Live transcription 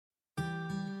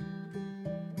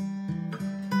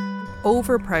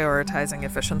over-prioritizing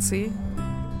efficiency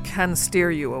can steer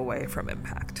you away from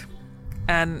impact.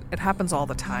 And it happens all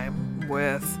the time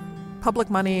with public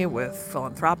money, with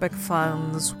philanthropic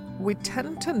funds. We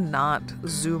tend to not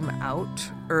zoom out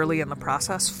early in the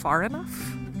process far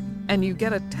enough, and you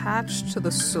get attached to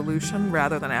the solution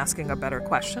rather than asking a better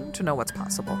question to know what's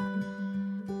possible.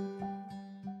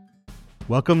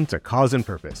 Welcome to Cause and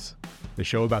Purpose, the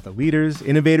show about the leaders,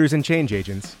 innovators, and change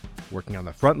agents working on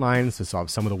the front lines to solve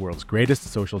some of the world's greatest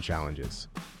social challenges.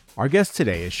 Our guest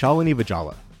today is Shalini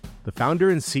Vajjhala, the founder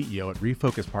and CEO at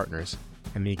Refocus Partners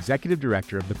and the executive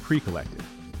director of the Pre-Collective.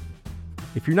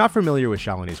 If you're not familiar with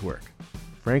Shalini's work,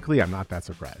 frankly, I'm not that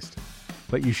surprised.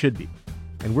 But you should be,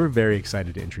 and we're very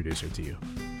excited to introduce her to you.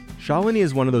 Shalini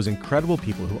is one of those incredible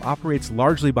people who operates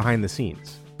largely behind the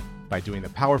scenes by doing the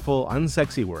powerful,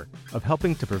 unsexy work of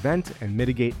helping to prevent and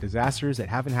mitigate disasters that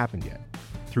haven't happened yet.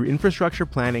 Through infrastructure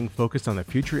planning focused on the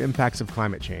future impacts of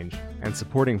climate change and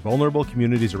supporting vulnerable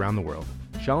communities around the world,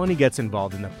 Shalini gets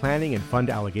involved in the planning and fund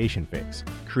allocation phase,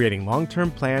 creating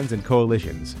long-term plans and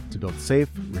coalitions to build safe,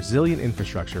 resilient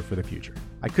infrastructure for the future.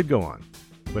 I could go on,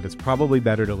 but it's probably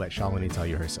better to let Shalini tell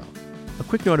you herself. A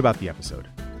quick note about the episode.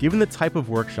 Given the type of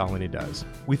work Shalini does,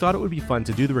 we thought it would be fun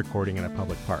to do the recording in a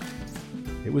public park.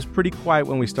 It was pretty quiet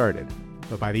when we started,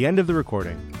 but by the end of the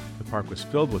recording, the park was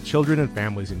filled with children and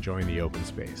families enjoying the open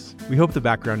space. We hope the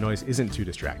background noise isn't too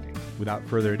distracting. Without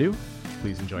further ado,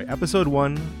 please enjoy episode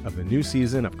 1 of the new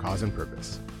season of Cause and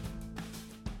Purpose.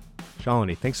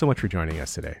 Shalini, thanks so much for joining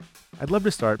us today. I'd love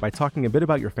to start by talking a bit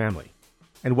about your family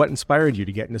and what inspired you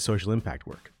to get into social impact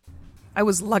work. I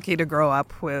was lucky to grow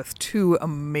up with 2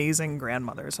 amazing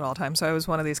grandmothers at all times. So I was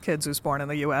one of these kids who's born in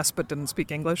the U.S. but didn't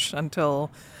speak English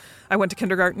until I went to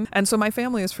kindergarten. And so my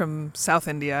family is from South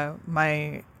India.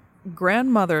 My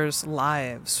grandmother's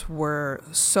lives were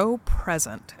so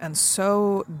present and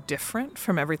so different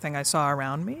from everything I saw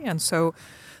around me. And so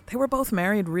they were both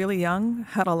married really young,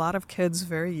 had a lot of kids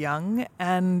very young.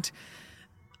 And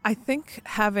I think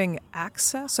having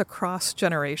access across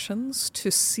generations to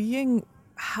seeing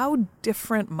how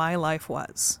different my life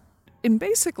was in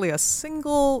basically a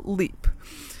single leap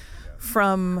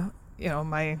from,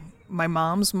 my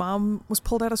mom's mom was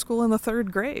pulled out of school in the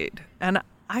 3rd grade, and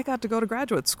I got to go to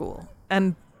graduate school,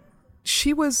 and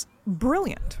she was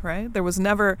brilliant, right? It was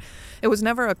never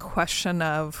a question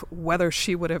of whether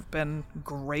she would have been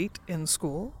great in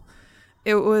school.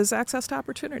 It was access to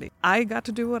opportunity. I got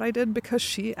to do what I did because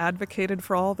she advocated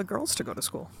for all the girls to go to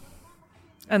school.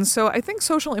 And so I think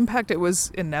social impact, it was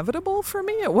inevitable for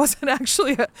me. It wasn't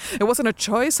a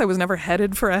choice. I was never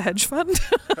headed for a hedge fund.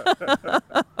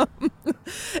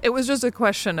 It was just a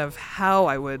question of how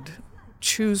I would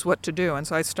choose what to do. And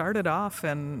so I started off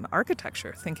in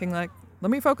architecture, thinking let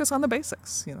me focus on the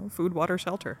basics, food, water,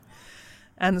 shelter.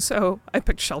 And so I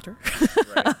picked shelter.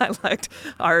 Right. I liked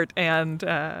art, and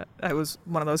I was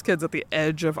one of those kids at the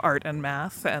edge of art and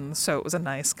math. And so it was a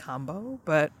nice combo,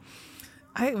 but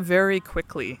I very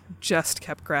quickly just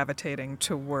kept gravitating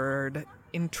toward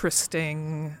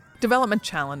interesting development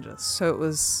challenges. So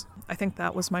I think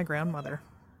that was my grandmother.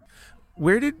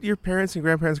 Where did your parents and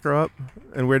grandparents grow up?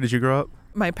 And where did you grow up?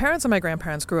 My parents and my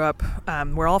grandparents grew up,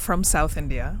 we're all from South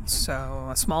India, so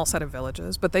a small set of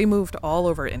villages, but they moved all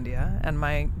over India. And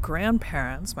my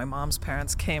grandparents, my mom's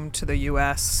parents, came to the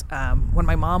U.S. When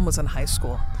my mom was in high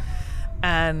school.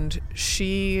 And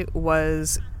she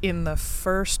was in the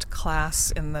first class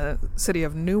in the city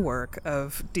of Newark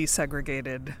of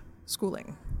desegregated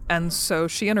schooling. And so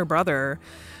she and her brother,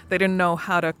 they didn't know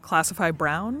how to classify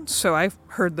brown. So I've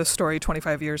heard this story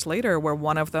 25 years later where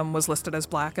one of them was listed as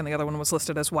black and the other one was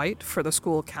listed as white for the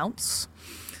school counts.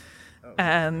 Oh.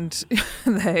 And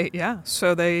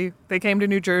so they came to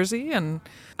New Jersey, and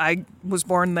I was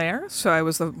born there. So I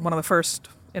was one of the first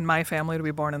in my family to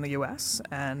be born in the U.S.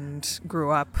 and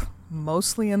grew up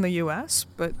mostly in the U.S.,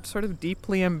 but sort of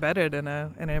deeply embedded in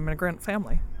an immigrant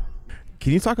family.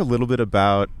 Can you talk a little bit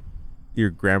about your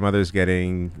grandmother's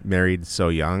getting married so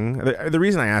young? The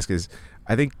reason I ask is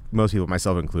I think most people,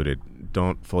 myself included,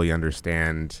 don't fully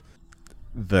understand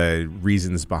the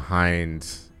reasons behind,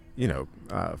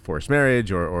 forced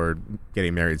marriage or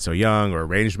getting married so young or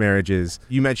arranged marriages.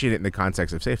 You mentioned it in the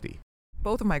context of safety.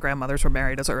 Both of my grandmothers were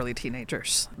married as early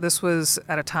teenagers. This was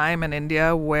at a time in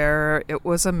India where it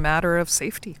was a matter of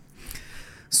safety.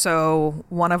 So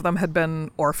one of them had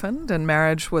been orphaned, and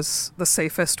marriage was the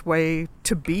safest way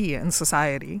to be in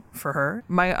society for her.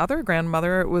 My other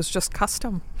grandmother, it was just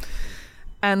custom.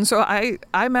 And so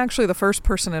I'm actually the first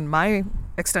person in my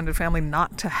extended family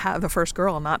not to have, the first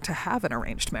girl not to have an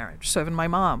arranged marriage. So even my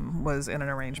mom was in an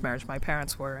arranged marriage, my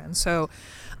parents were. And so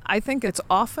I think it's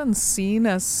often seen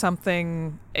as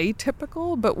something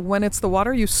atypical, but when it's the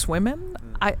water you swim in,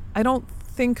 I don't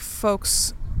think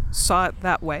folks saw it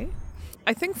that way.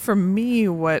 I think for me,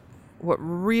 what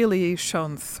really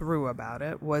shone through about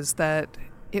it was that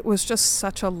it was just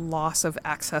such a loss of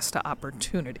access to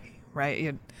opportunity,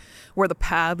 right? Where the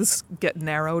paths get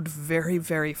narrowed very,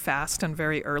 very fast and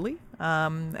very early.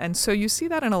 And so you see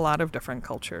that in a lot of different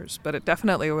cultures, but it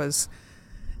definitely was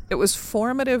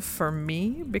formative for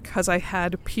me because I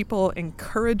had people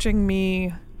encouraging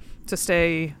me to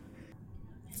stay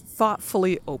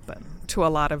thoughtfully open to a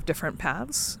lot of different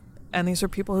paths. And these are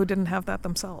people who didn't have that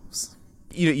themselves.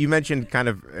 You mentioned kind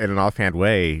of in an offhand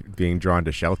way being drawn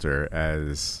to shelter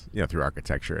as, through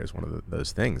architecture as one of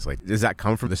those things. Like, does that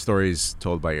come from the stories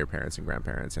told by your parents and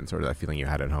grandparents and sort of that feeling you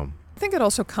had at home? I think it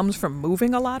also comes from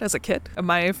moving a lot as a kid.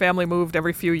 My family moved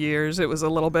every few years. It was a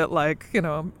little bit like,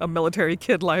 a military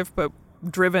kid life, but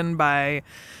driven by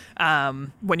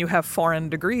when you have foreign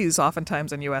degrees,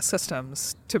 oftentimes in U.S.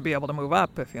 systems, to be able to move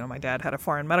up. If, my dad had a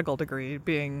foreign medical degree,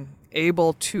 being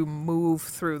able to move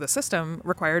through the system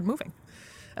required moving.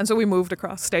 And so we moved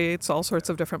across states, all sorts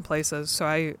of different places. So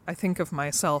I think of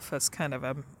myself as kind of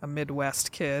a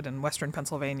Midwest kid in Western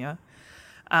Pennsylvania.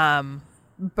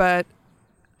 But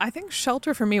I think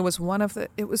shelter for me was one of the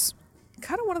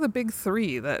big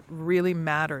three that really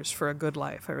matters for a good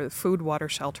life. Food, water,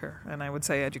 shelter, and I would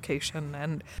say education.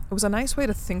 And it was a nice way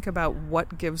to think about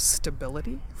what gives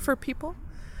stability for people.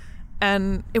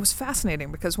 And it was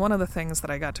fascinating because one of the things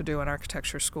that I got to do in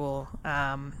architecture school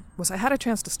was I had a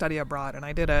chance to study abroad, and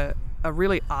I did a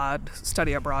really odd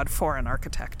study abroad for an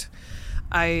architect.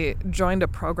 I joined a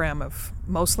program of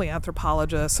mostly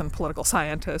anthropologists and political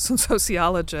scientists and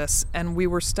sociologists, and we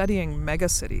were studying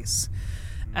megacities.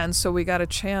 And so we got a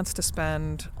chance to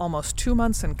spend almost 2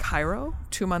 months in Cairo,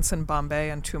 2 months in Bombay,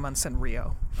 and 2 months in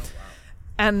Rio. Oh, wow.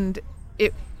 And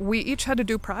we each had to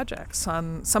do projects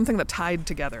on something that tied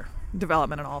together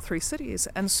development in all three cities.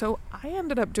 And so I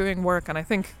ended up doing work, and I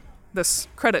think this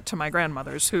credit to my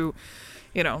grandmothers who,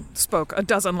 spoke a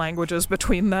dozen languages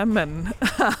between them and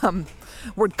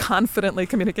would confidently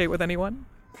communicate with anyone.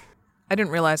 I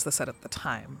didn't realize this at the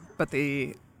time, but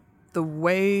the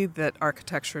way that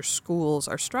architecture schools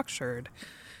are structured,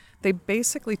 they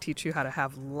basically teach you how to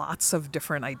have lots of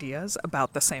different ideas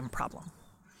about the same problem.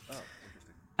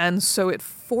 And so it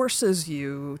forces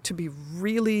you to be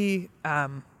really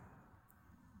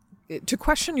to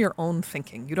question your own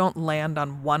thinking. You don't land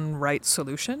on one right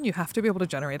solution. You have to be able to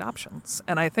generate options.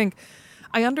 And I think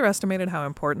I underestimated how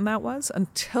important that was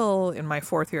until in my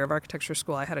fourth year of architecture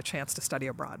school, I had a chance to study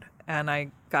abroad. And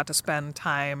I got to spend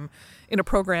time in a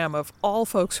program of all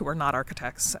folks who were not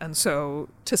architects. And so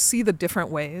to see the different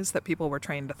ways that people were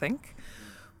trained to think,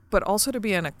 but also to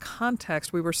be in a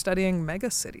context, we were studying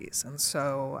megacities. And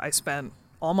so I spent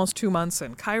almost 2 months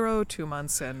in Cairo, 2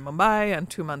 months in Mumbai, and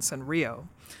 2 months in Rio.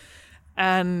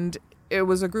 And it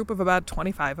was a group of about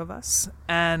 25 of us,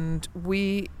 and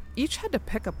we each had to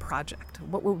pick a project.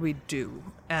 What would we do?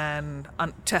 And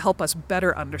to help us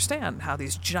better understand how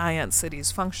these giant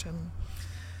cities function.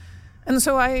 And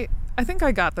so I think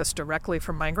I got this directly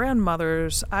from my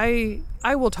grandmothers. I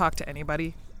will talk to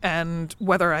anybody, and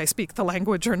whether I speak the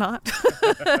language or not.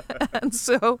 And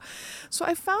so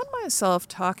I found myself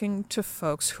talking to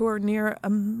folks who are near a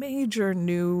major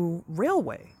new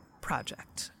railway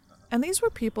project. And these were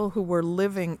people who were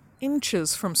living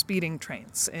inches from speeding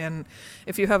trains. And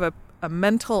if you have a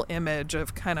mental image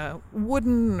of kind of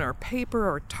wooden or paper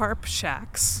or tarp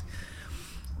shacks,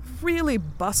 really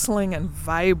bustling and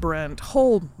vibrant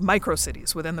whole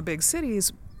micro-cities within the big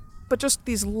cities, but just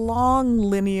these long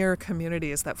linear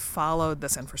communities that followed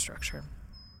this infrastructure.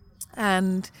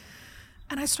 And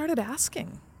I started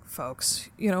asking folks,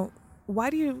 why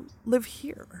do you live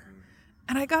here?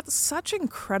 And I got such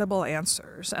incredible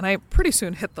answers, and I pretty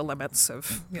soon hit the limits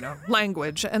of,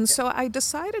 language. And so I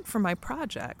decided for my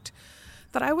project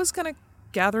that I was going to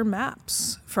gather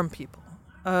maps from people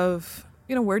of,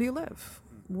 where do you live?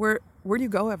 Where do you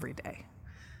go every day?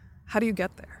 How do you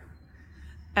get there?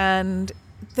 And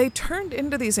they turned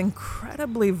into these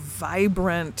incredibly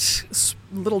vibrant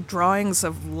little drawings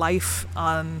of life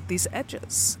on these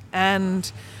edges.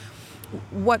 And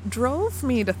what drove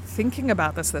me to thinking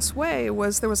about this way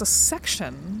was there was a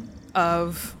section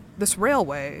of this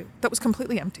railway that was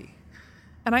completely empty.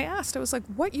 And I asked, I was like,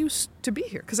 what used to be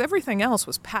here? Because everything else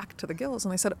was packed to the gills.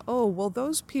 And they said, oh, well,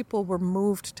 those people were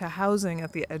moved to housing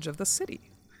at the edge of the city.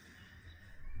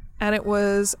 And it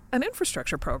was an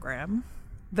infrastructure program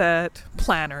that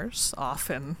planners,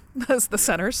 often as the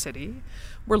center city,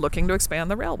 were looking to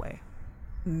expand the railway,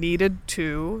 needed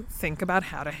to think about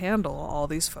how to handle all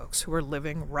these folks who were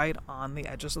living right on the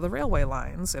edges of the railway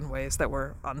lines in ways that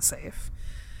were unsafe.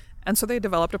 And so they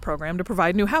developed a program to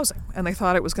provide new housing, and they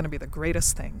thought it was going to be the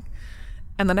greatest thing.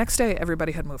 And the next day,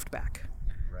 everybody had moved back.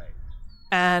 Right.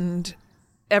 And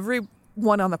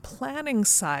everyone on the planning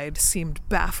side seemed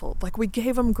baffled. Like, we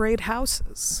gave them great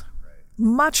houses,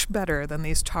 much better than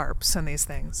these tarps and these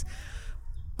things.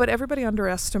 But everybody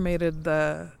underestimated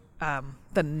the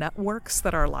networks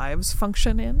that our lives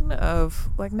function in of,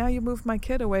 like, now you moved my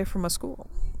kid away from a school.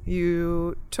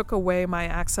 You took away my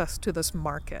access to this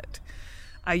market.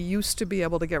 I used to be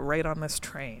able to get right on this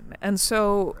train. And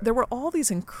so there were all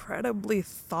these incredibly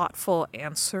thoughtful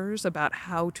answers about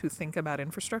how to think about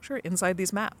infrastructure inside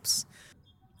these maps.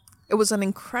 It was an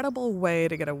incredible way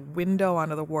to get a window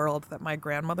onto the world that my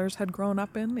grandmothers had grown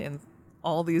up in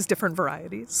all these different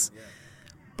varieties. Yeah.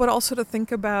 But also to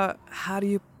think about, how do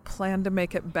you plan to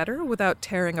make it better without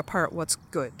tearing apart what's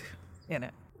good in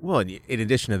it? Well, in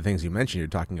addition to the things you mentioned, you're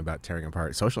talking about tearing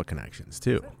apart social connections,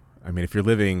 too. I mean, if you're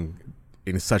living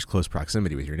in such close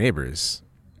proximity with your neighbors,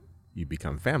 you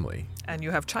become family. And you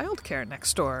have childcare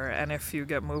next door, and if you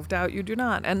get moved out, you do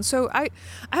not. And so I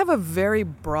have a very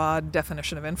broad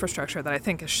definition of infrastructure that I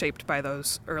think is shaped by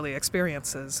those early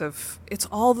experiences of, it's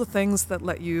all the things that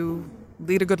let you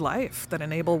lead a good life, that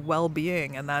enable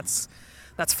well-being, and that's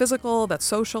physical, that's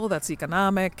social, that's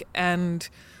economic, and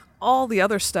all the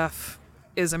other stuff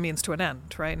is a means to an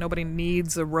end, right? Nobody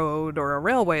needs a road or a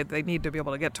railway. They need to be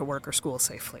able to get to work or school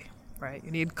safely, right?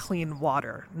 You need clean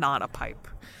water, not a pipe.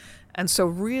 And so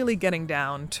really getting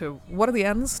down to what are the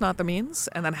ends, not the means,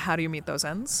 and then how do you meet those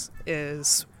ends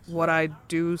is what I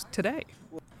do today.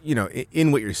 You know,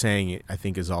 in what you're saying, I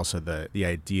think is also the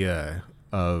idea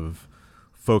of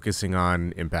focusing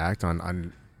on impact,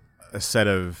 on a set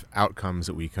of outcomes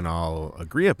that we can all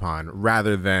agree upon,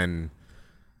 rather than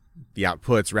the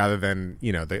outputs, rather than,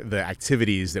 you know, the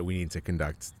activities that we need to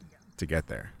conduct to get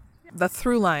there. The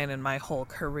through line in my whole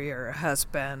career has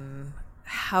been,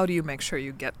 how do you make sure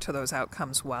you get to those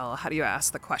outcomes well? How do you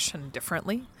ask the question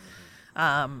differently?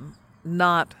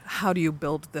 Not how do you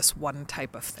build this one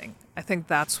type of thing? I think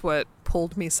that's what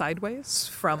pulled me sideways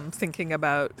from thinking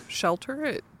about shelter.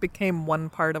 It became one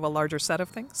part of a larger set of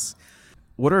things.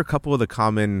 What are a couple of the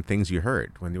common things you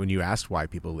heard when you asked why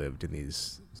people lived in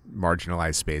these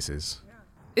marginalized spaces?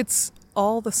 It's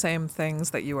all the same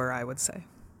things that you or I would say,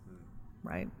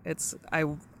 right? It's, I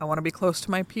want to be close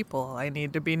to my people. I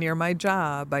need to be near my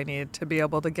job. I need to be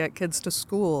able to get kids to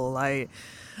school.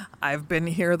 I've been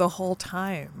here the whole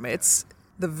time. It's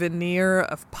the veneer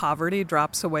of poverty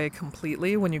drops away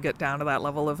completely when you get down to that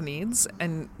level of needs,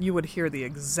 and you would hear the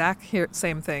exact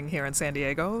same thing here in San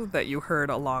Diego that you heard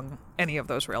along any of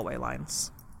those railway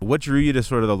lines. What drew you to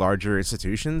sort of the larger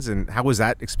institutions, and how was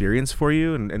that experience for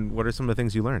you, and what are some of the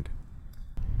things you learned?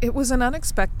 It was an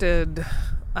unexpected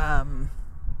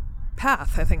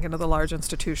path, I think, into the large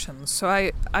institutions. So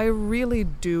I really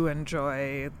do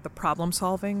enjoy the problem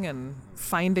solving and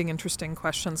finding interesting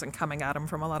questions and coming at them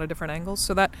from a lot of different angles.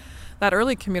 So that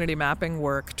early community mapping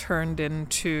work turned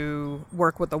into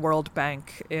work with the World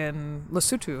Bank in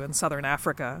Lesotho in southern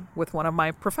Africa with one of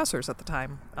my professors at the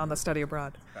time on the study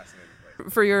abroad.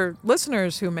 For your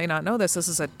listeners who may not know this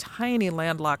is a tiny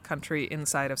landlocked country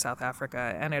inside of South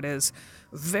Africa, and it is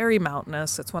very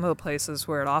mountainous. It's one of the places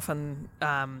where it often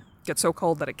gets so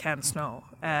cold that it can snow.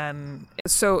 And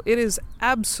so it is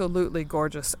absolutely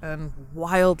gorgeous and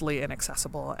wildly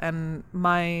inaccessible. And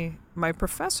my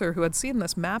professor, who had seen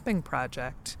this mapping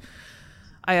project,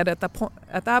 I had at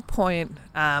that point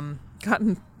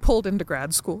gotten pulled into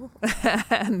grad school,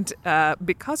 and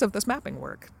because of this mapping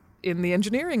work in the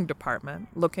engineering department,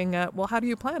 looking at, well, how do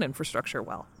you plan infrastructure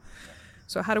well?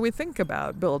 So how do we think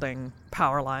about building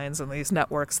power lines and these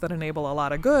networks that enable a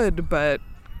lot of good, but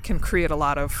can create a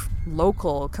lot of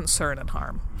local concern and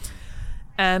harm?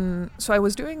 And so I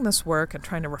was doing this work and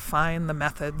trying to refine the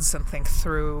methods and think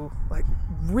through, like,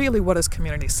 really what does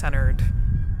community-centered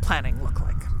planning look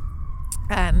like?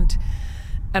 And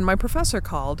my professor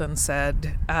called and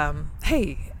said,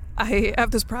 hey, I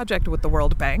have this project with the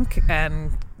World Bank,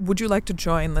 and would you like to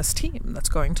join this team that's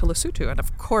going to Lesotho? And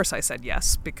of course I said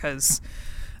yes, because,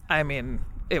 I mean,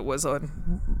 it was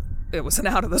an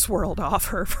out of this world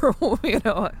offer for,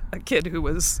 a kid who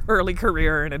was early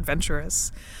career and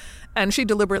adventurous. And she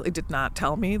deliberately did not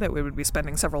tell me that we would be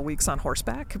spending several weeks on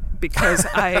horseback, because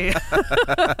I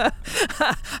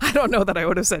don't know that I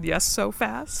would have said yes so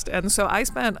fast. And so I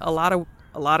spent a lot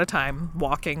of time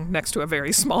walking next to a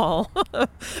very small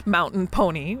mountain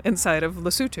pony inside of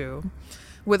Lesotho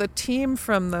with a team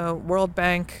from the World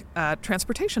Bank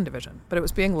Transportation Division, but it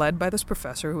was being led by this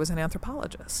professor who was an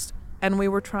anthropologist. And we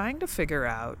were trying to figure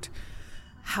out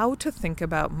how to think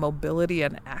about mobility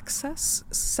and access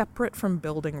separate from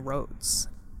building roads.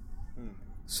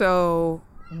 So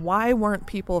why weren't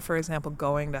people, for example,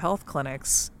 going to health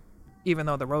clinics even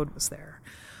though the road was there?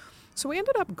 So we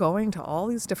ended up going to all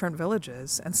these different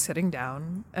villages and sitting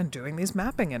down and doing these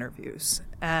mapping interviews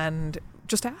and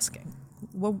just asking,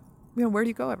 well, where do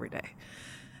you go every day?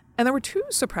 And there were two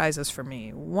surprises for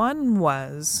me. One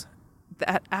was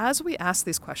that as we asked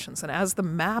these questions and as the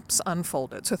maps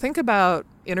unfolded, so think about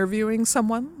interviewing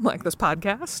someone like this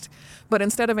podcast, but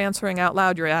instead of answering out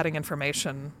loud, you're adding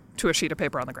information to a sheet of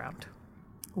paper on the ground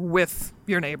with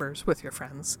your neighbors, with your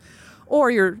friends, or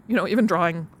you're, even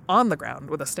drawing on the ground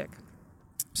with a stick,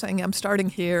 saying, I'm starting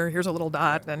here, here's a little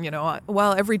dot, and,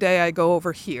 every day I go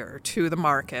over here to the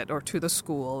market or to the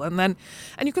school. And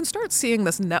you can start seeing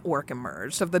this network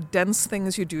emerge of the dense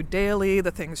things you do daily,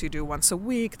 the things you do once a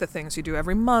week, the things you do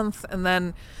every month. And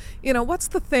then, what's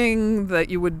the thing that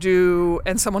you would do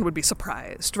and someone would be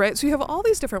surprised, right? So you have all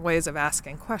these different ways of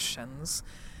asking questions.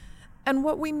 And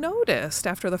what we noticed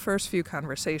after the first few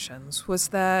conversations was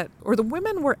that, the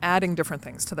women were adding different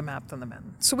things to the map than the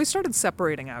men. So we started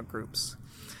separating out groups.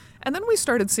 And then we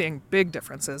started seeing big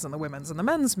differences in the women's and the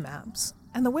men's maps.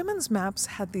 And the women's maps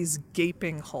had these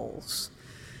gaping holes.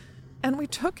 And we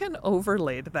took and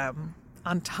overlaid them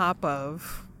on top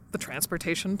of the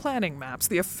transportation planning maps,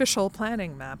 the official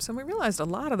planning maps. And we realized a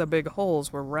lot of the big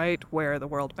holes were right where the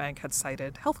World Bank had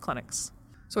cited health clinics.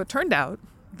 So it turned out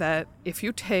that if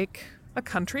you take a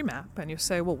country map and you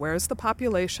say, well, where's the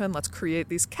population? Let's create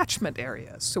these catchment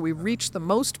areas so we reach the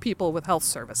most people with health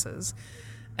services.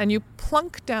 And you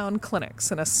plunk down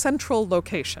clinics in a central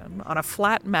location on a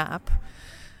flat map,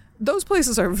 those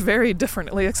places are very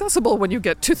differently accessible when you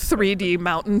get to 3D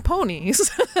mountain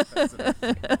ponies.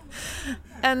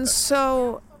 And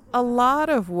so a lot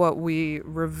of what we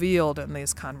revealed in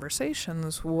these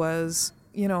conversations was,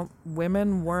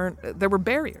 women there were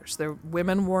barriers.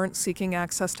 Women weren't seeking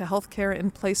access to healthcare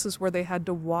in places where they had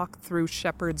to walk through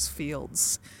shepherds'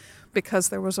 fields because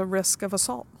there was a risk of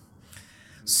assault.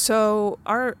 So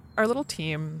our little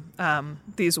team,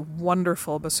 these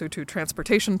wonderful Basotho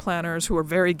transportation planners who were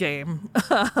very game,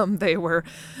 they were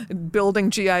building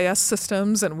GIS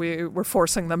systems, and we were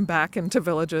forcing them back into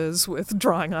villages with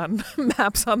drawing on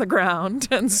maps on the ground.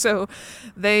 And so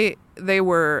they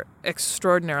were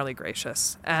extraordinarily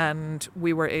gracious. And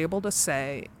we were able to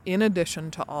say, in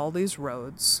addition to all these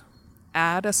roads,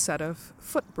 add a set of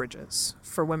footbridges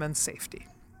for women's safety.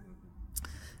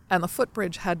 And the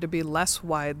footbridge had to be less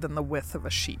wide than the width of a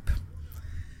sheep,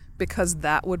 because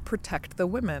that would protect the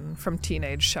women from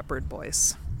teenage shepherd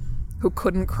boys who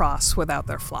couldn't cross without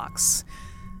their flocks.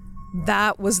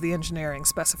 That was the engineering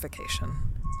specification.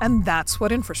 And that's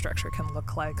what infrastructure can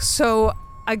look like. So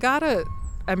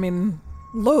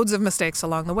loads of mistakes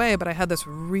along the way, but I had this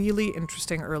really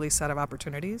interesting early set of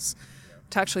opportunities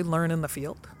to actually learn in the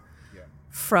field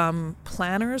from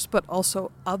planners, but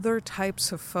also other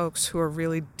types of folks who are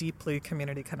really deeply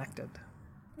community connected.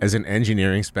 As an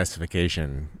engineering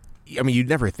specification, you'd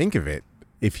never think of it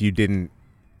if you didn't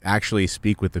actually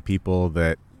speak with the people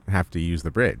that have to use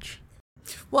the bridge.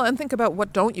 Well, and think about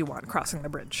what don't you want crossing the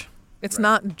bridge. It's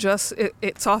not just,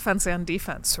 it's offense and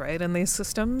defense, right, in these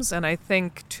systems. And I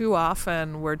think too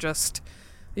often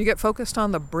you get focused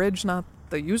on the bridge, not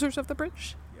the users of the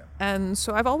bridge. And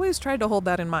so I've always tried to hold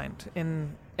that in mind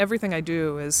in everything I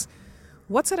do is,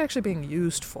 what's it actually being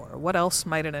used for? What else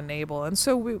might it enable? And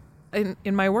so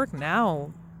in my work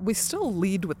now, we still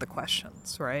lead with the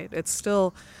questions, right? It's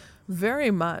still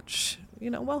very much,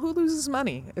 who loses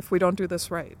money if we don't do this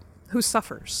right? Who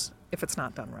suffers if it's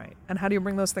not done right? And how do you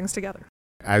bring those things together?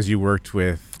 As you worked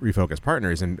with Refocus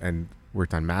Partners and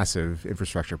worked on massive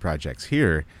infrastructure projects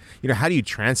here, how do you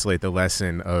translate the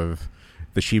lesson of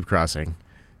the sheep crossing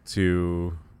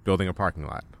to building a parking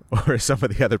lot or some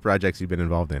of the other projects you've been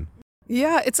involved in?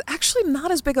 Yeah, it's actually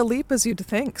not as big a leap as you'd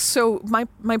think. So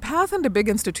my path into big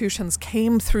institutions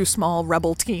came through small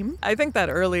rebel team. I think that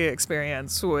early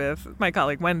experience with my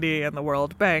colleague Wendy and the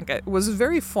World Bank was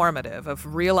very formative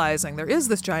of realizing there is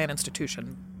this giant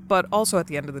institution, but also at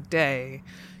the end of the day,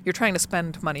 you're trying to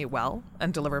spend money well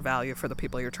and deliver value for the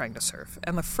people you're trying to serve.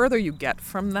 And the further you get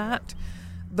from that,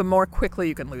 the more quickly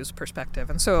you can lose perspective.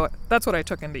 And so that's what I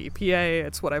took into EPA.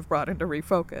 It's what I've brought into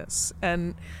Refocus.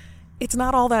 And it's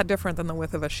not all that different than the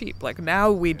width of a sheep. Like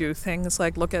now we do things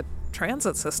like look at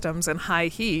transit systems in high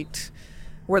heat,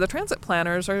 where the transit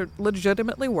planners are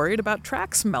legitimately worried about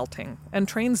tracks melting and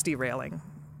trains derailing.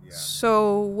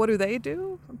 So what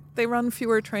do? They run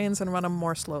fewer trains and run them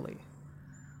more slowly.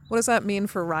 What does that mean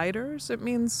for riders? It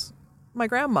means my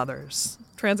grandmothers,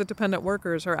 transit-dependent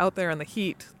workers, are out there in the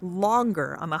heat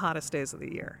longer on the hottest days of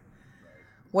the year.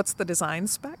 What's the design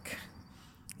spec?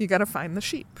 You got to find the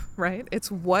sheep, right? It's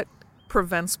what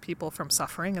prevents people from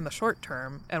suffering in the short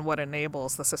term and what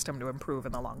enables the system to improve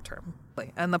in the long term.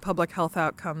 And the public health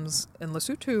outcomes in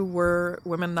Lesotho were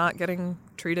women not getting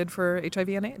treated for HIV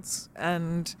and AIDS.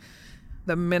 And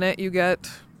the minute you get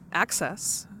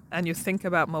access and you think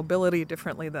about mobility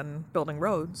differently than building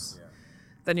roads,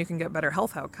 then you can get better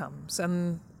health outcomes.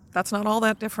 And that's not all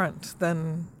that different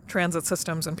than transit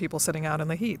systems and people sitting out in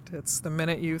the heat. It's the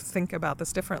minute you think about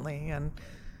this differently and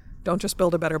don't just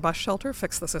build a better bus shelter,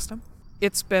 fix the system.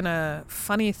 It's been a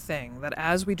funny thing that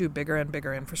as we do bigger and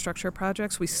bigger infrastructure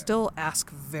projects, we still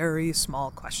ask very small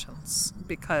questions,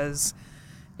 because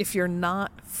if you're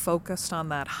not focused on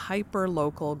that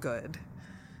hyper-local good,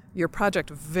 your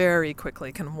project very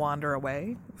quickly can wander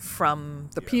away from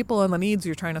the people and the needs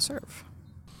you're trying to serve.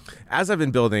 As I've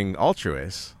been building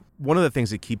Altruist, one of the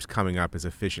things that keeps coming up is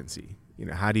efficiency.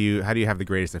 How do you have the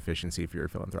greatest efficiency for your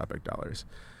philanthropic dollars?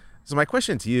 So my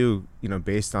question to you,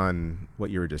 based on what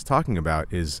you were just talking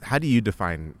about, is how do you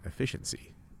define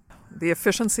efficiency? The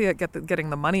efficiency at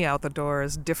getting the money out the door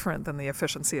is different than the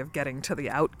efficiency of getting to the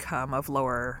outcome of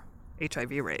lower HIV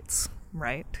rates,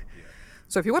 right? Yeah.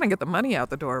 So if you want to get the money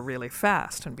out the door really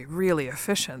fast and be really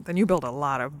efficient, then you build a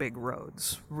lot of big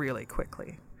roads really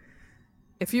quickly.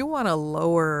 If you want to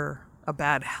lower a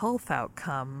bad health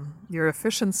outcome, your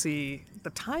efficiency, the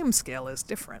time scale is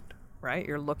different, right?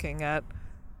 You're looking at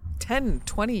 10,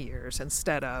 20 years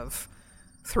instead of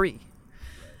 3.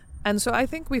 And so I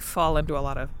think we fall into a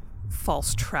lot of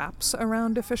false traps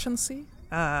around efficiency.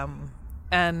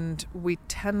 And we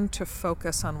tend to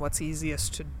focus on what's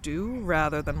easiest to do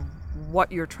rather than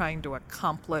what you're trying to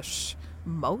accomplish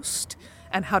most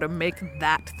and how to make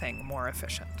that thing more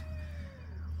efficient.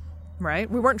 Right?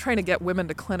 We weren't trying to get women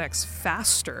to clinics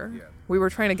faster. Yeah. We were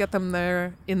trying to get them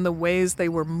there in the ways they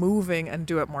were moving and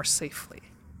do it more safely.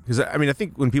 Because, I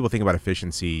think when people think about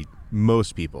efficiency,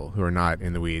 most people who are not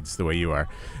in the weeds the way you are,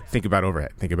 think about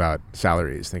overhead, think about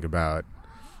salaries, think about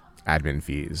admin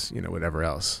fees, whatever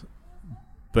else.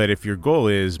 But if your goal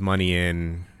is money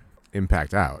in,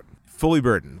 impact out, fully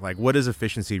burdened, what does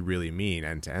efficiency really mean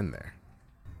end to end there?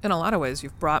 In a lot of ways,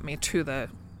 you've brought me to the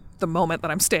moment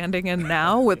that I'm standing in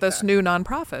now with this new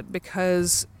nonprofit,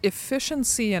 because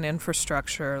efficiency and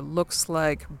infrastructure looks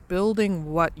like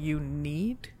building what you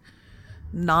need,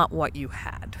 not what you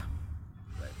had.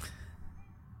 Right.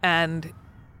 And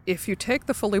if you take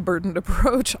the fully burdened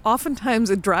approach, oftentimes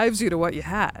it drives you to what you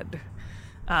had,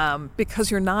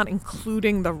 because you're not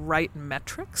including the right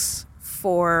metrics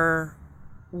for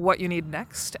what you need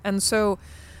next. And so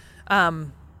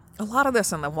a lot of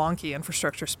this in the wonky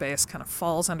infrastructure space kind of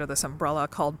falls under this umbrella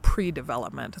called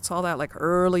Predevelopment. It's all that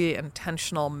early,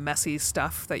 intentional, messy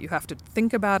stuff that you have to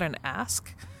think about and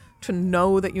ask to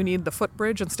know that you need the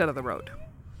footbridge instead of the road.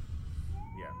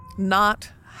 Yeah. Not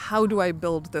how do I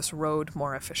build this road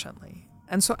more efficiently.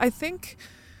 And so I think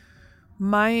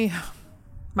my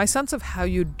sense of how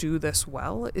you do this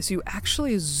well is you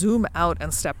actually zoom out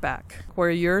and step back,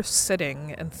 where you're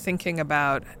sitting and thinking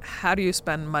about how do you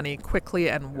spend money quickly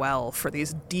and well for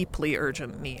these deeply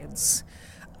urgent needs.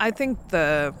 I think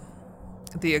the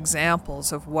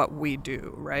examples of what we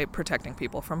do, right? Protecting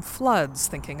people from floods,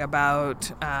 thinking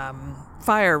about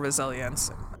fire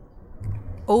resilience,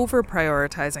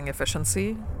 over-prioritizing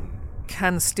efficiency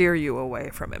can steer you away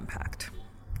from impact.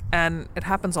 And it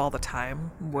happens all the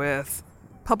time with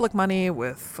public money,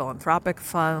 with philanthropic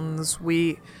funds.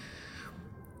 We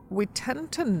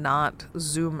tend to not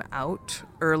zoom out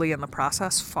early in the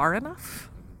process far enough,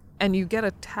 and you get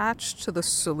attached to the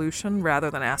solution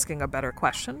rather than asking a better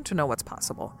question to know what's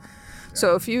possible.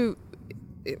 Yeah. So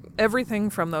everything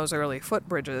from those early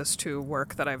footbridges to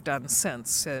work that I've done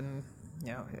since in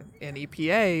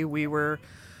EPA, we were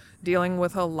dealing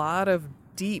with a lot of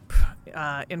deep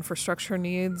infrastructure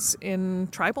needs in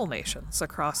tribal nations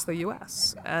across the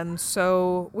U.S. And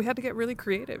so we had to get really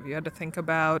creative. You had to think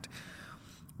about,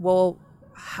 well,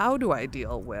 how do I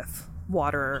deal with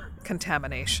water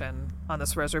contamination on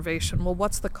this reservation? Well,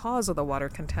 what's the cause of the water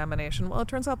contamination? Well, it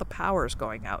turns out the power's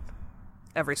going out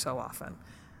every so often.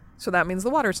 So that means the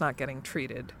water's not getting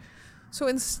treated. So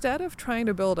instead of trying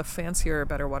to build a fancier,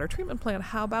 better water treatment plant,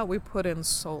 how about we put in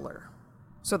solar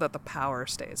so that the power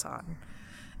stays on?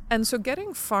 And so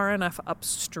getting far enough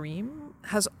upstream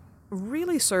has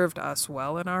really served us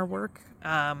well in our work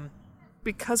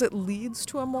because it leads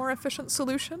to a more efficient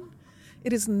solution.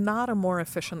 It is not a more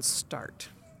efficient start.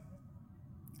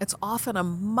 it's often a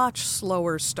much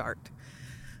slower start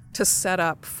to set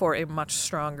up for a much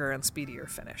stronger and speedier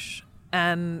finish.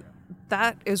 And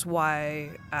that is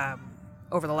why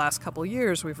over the last couple of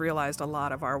years, we've realized a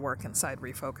lot of our work inside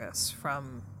Refocus,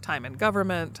 from time in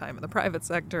government, time in the private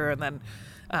sector, and then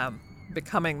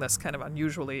becoming this kind of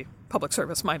unusually public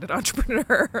service-minded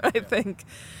entrepreneur, I think.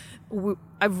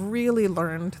 I've really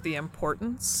learned the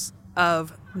importance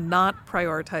of not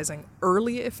prioritizing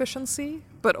early efficiency,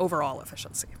 but overall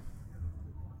efficiency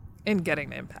in getting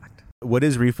the impact. What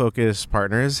is Refocus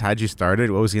Partners? How'd you start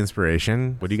it? What was the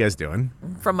inspiration? What are you guys doing?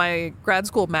 From my grad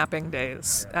school mapping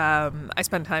days, I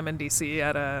spent time in D.C.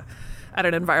 at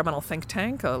an environmental think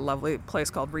tank, a lovely place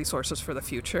called Resources for the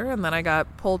Future, and then I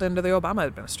got pulled into the Obama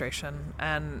administration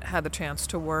and had the chance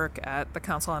to work at the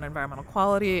Council on Environmental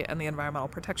Quality and the Environmental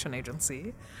Protection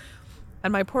Agency.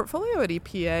 And my portfolio at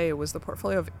EPA was the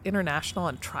portfolio of international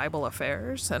and tribal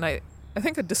affairs, and I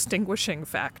think a distinguishing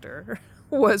factor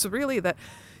was really that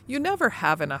you never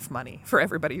have enough money for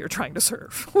everybody you're trying to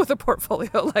serve with a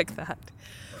portfolio like that.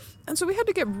 And so we had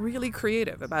to get really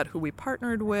creative about who we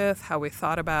partnered with, how we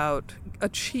thought about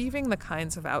achieving the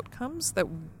kinds of outcomes that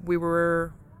we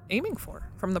were aiming for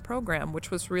from the program,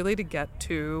 which was really to get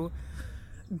to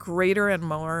greater and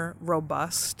more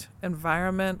robust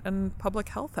environment and public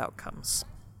health outcomes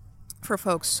for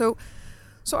folks. So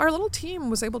our little team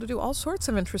was able to do all sorts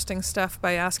of interesting stuff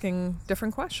by asking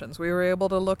different questions. We were able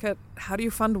to look at how do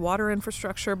you fund water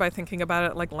infrastructure by thinking about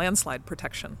it like landslide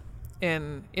protection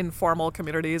in informal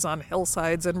communities on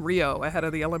hillsides in Rio ahead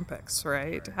of the Olympics,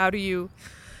 right? How do you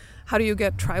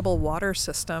get tribal water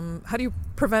system? How do you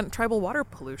prevent tribal water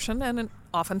pollution? And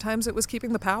oftentimes it was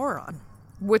keeping the power on,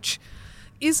 which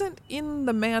isn't in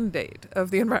the mandate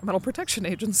of the Environmental Protection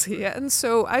Agency. And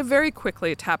so I very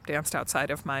quickly tap danced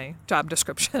outside of my job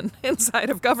description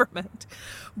inside of government,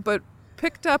 but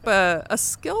picked up a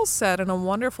skill set and a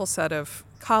wonderful set of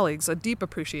colleagues, a deep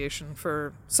appreciation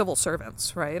for civil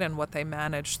servants, right, and what they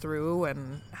manage through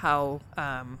and how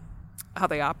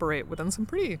they operate within some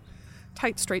pretty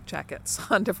tight straitjackets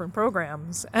on different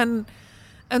programs. And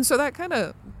so that kind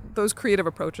of, those creative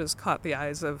approaches caught the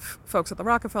eyes of folks at the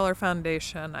Rockefeller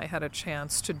Foundation. I had a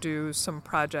chance to do some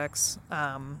projects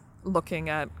looking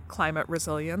at climate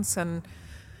resilience, and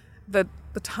the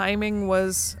timing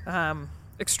was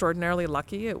extraordinarily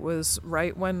lucky. It was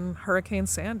right when Hurricane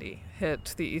Sandy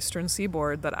hit the eastern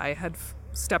seaboard that I had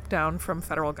stepped down from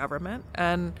federal government.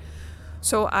 And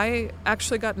so I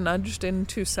actually got nudged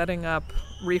into setting up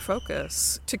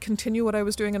Refocus to continue what I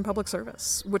was doing in public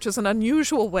service, which is an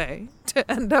unusual way to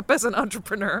end up as an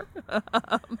entrepreneur.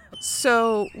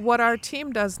 So what our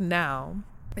team does now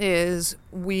is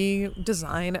we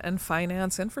design and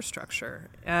finance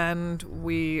infrastructure, and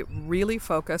we really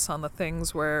focus on the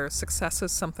things where success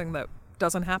is something that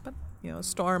doesn't happen. You know, a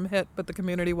storm hit, but the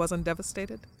community wasn't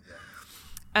devastated.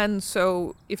 And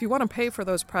so if you want to pay for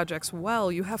those projects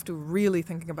well, you have to really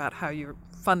think about how you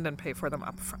fund and pay for them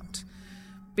up front.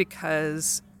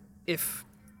 Because if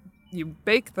you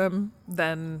bake them,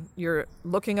 then you're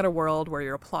looking at a world where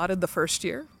you're applauded the first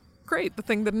year. Great, the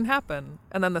thing didn't happen.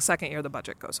 And then the second year, the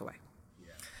budget goes away.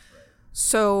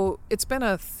 So it's been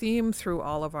a theme through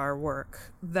all of our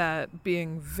work that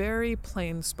being very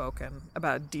plain spoken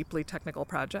about deeply technical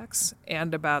projects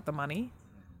and about the money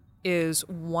is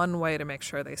one way to make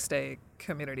sure they stay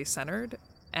community-centered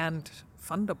and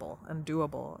fundable and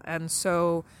doable. And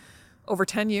so over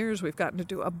 10 years, we've gotten to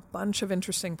do a bunch of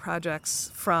interesting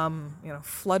projects, from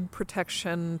flood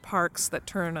protection parks that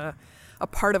turn a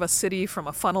part of a city from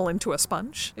a funnel into a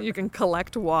sponge. You can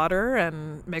collect water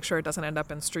and make sure it doesn't end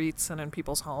up in streets and in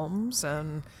people's homes,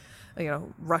 and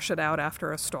rush it out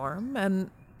after a storm.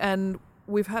 And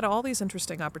we've had all these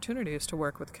interesting opportunities to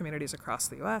work with communities across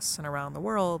the U.S. and around the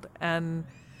world. And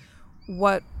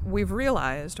what we've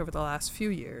realized over the last few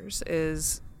years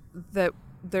is that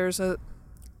there's a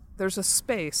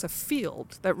space, a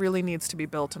field that really needs to be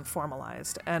built and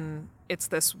formalized. And it's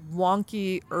this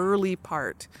wonky early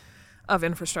part of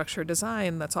infrastructure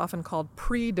design that's often called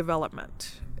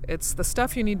pre-development. It's the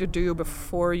stuff you need to do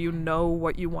before you know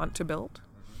what you want to build.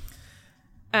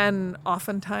 And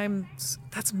oftentimes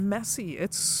that's messy,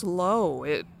 it's slow,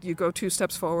 you go 2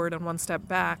 steps forward and 1 step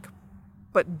back,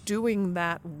 but doing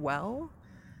that well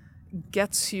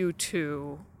gets you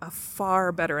to a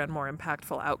far better and more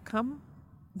impactful outcome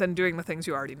than doing the things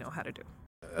you already know how to do.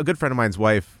 A good friend of mine's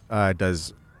wife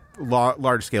does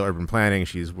large-scale urban planning.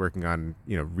 She's working on,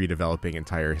 redeveloping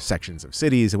entire sections of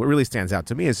cities. And what really stands out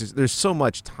to me is there's so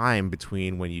much time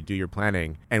between when you do your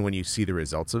planning and when you see the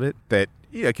results of it that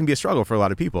it can be a struggle for a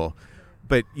lot of people.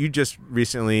 But you just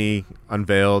recently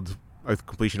unveiled a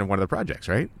completion of one of the projects,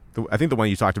 right? I think the one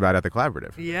you talked about at the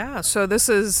collaborative. Yeah, so this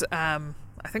is, I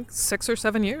think, 6 or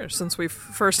 7 years since we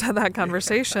first had that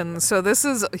conversation. So this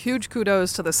is a huge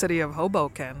kudos to the city of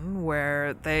Hoboken,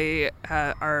 where they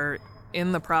are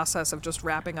in the process of just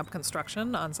wrapping up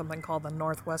construction on something called the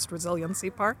Northwest Resiliency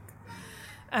Park.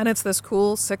 And it's this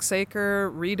cool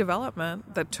 6-acre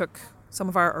redevelopment that took some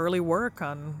of our early work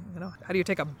on, how do you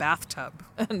take a bathtub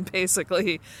and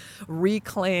basically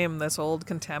reclaim this old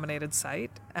contaminated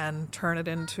site and turn it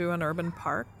into an urban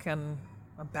park and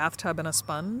a bathtub and a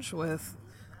sponge with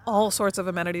all sorts of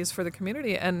amenities for the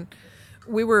community. And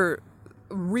we were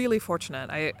really fortunate.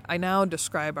 I now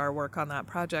describe our work on that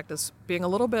project as being a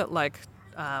little bit like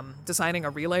designing a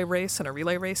relay race and a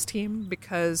relay race team,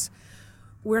 because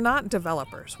we're not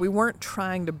developers. We weren't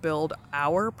trying to build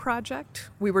our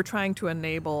project. We were trying to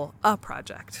enable a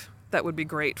project that would be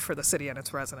great for the city and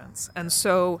its residents. And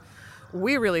so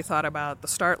we really thought about the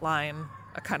start line,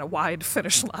 a kind of wide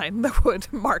finish line that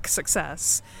would mark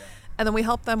success. And then we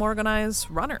helped them organize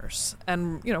runners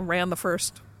and, ran the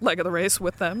first leg of the race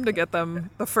with them to get them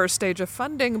the first stage of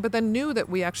funding, but then knew that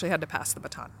we actually had to pass the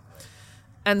baton.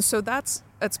 And so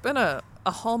it's been a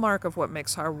hallmark of what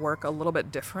makes our work a little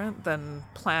bit different than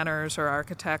planners or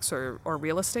architects or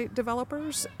real estate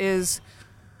developers, is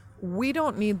we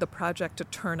don't need the project to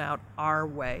turn out our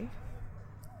way.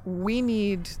 We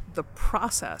need the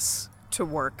process to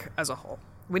work as a whole.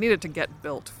 We need it to get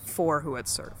built for who it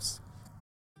serves.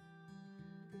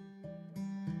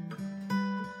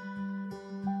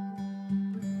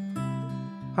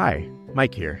 Hi,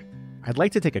 Mike here. I'd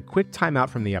like to take a quick time out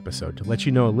from the episode to let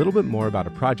you know a little bit more about a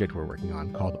project we're working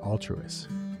on called Altruist.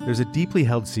 There's a deeply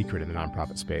held secret in the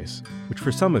nonprofit space, which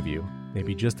for some of you may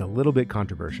be just a little bit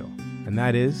controversial, and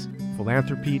that is,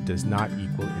 philanthropy does not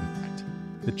equal impact.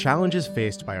 The challenges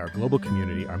faced by our global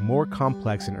community are more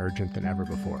complex and urgent than ever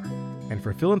before. And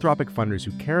for philanthropic funders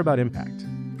who care about impact,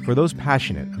 for those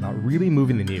passionate about really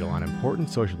moving the needle on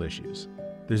important social issues,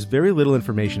 there's very little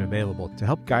information available to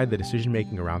help guide the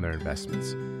decision-making around their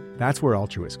investments. That's where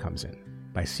Altruist comes in,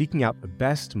 by seeking out the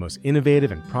best, most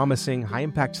innovative and promising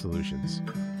high-impact solutions,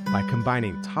 by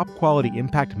combining top-quality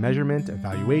impact measurement,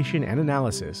 evaluation, and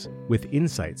analysis with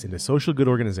insights into social good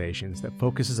organizations that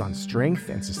focuses on strength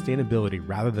and sustainability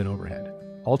rather than overhead.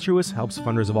 Altruist helps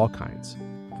funders of all kinds,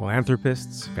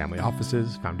 philanthropists, family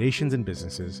offices, foundations, and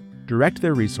businesses, direct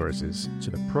their resources to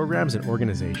the programs and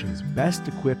organizations best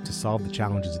equipped to solve the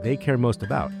challenges they care most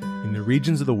about in the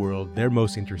regions of the world they're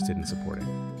most interested in supporting.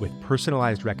 With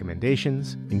personalized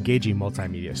recommendations, engaging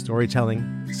multimedia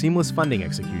storytelling, seamless funding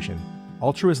execution,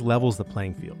 Altruist levels the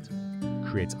playing field,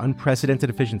 creates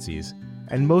unprecedented efficiencies,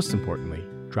 and most importantly,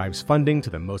 drives funding to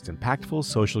the most impactful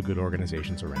social good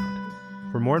organizations around.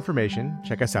 For more information,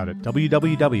 check us out at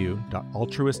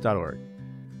www.altruist.org.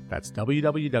 That's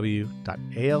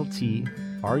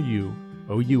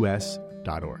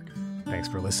www.altruous.org. Thanks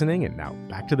for listening, and now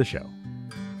back to the show.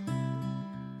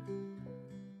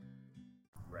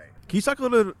 Can you talk a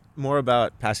little bit more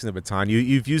about passing the baton?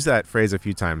 You've used that phrase a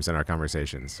few times in our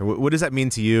conversations. So what does that mean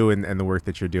to you and the work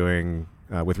that you're doing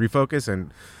with Refocus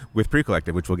and with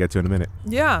Pre-Collective, which we'll get to in a minute?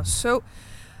 Yeah, so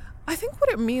I think what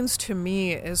it means to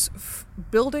me is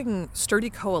building sturdy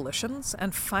coalitions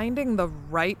and finding the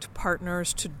right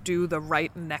partners to do the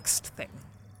right next thing.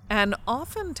 And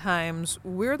oftentimes,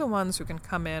 we're the ones who can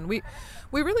come in. We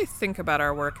really think about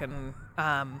our work in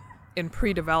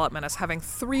pre-development as having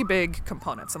 3 big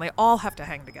components, and they all have to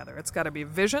hang together. It's got to be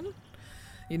vision.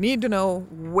 You need to know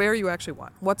where you actually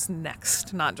want, what's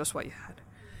next, not just what you had.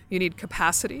 You need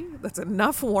capacity. That's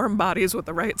enough warm bodies with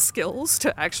the right skills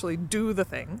to actually do the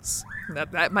things.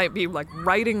 That might be like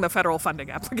writing the federal funding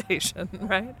application,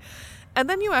 right? And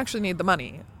then you actually need the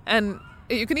money. And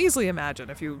you can easily imagine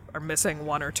if you are missing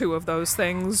 1 or 2 of those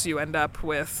things, you end up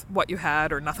with what you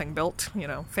had or nothing built,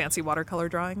 fancy watercolor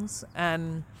drawings.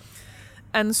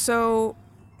 And so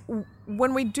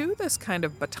when we do this kind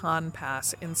of baton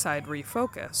pass inside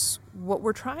Refocus, what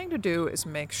we're trying to do is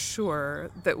make sure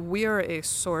that we are a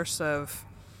source of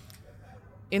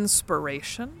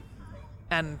inspiration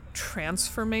and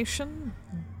transformation,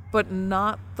 but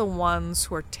not the ones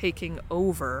who are taking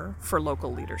over for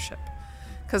local leadership.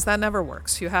 Because that never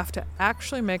works. You have to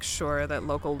actually make sure that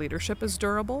local leadership is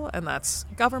durable, and that's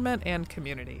government and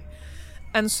community.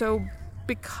 And so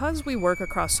because we work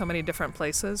across so many different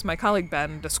places, my colleague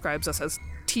Ben describes us as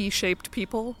T-shaped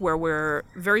people, where we're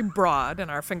very broad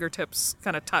and our fingertips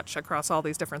kind of touch across all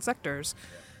these different sectors,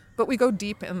 but we go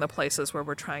deep in the places where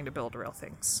we're trying to build real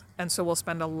things. And so we'll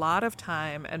spend a lot of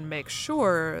time and make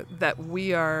sure that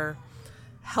we are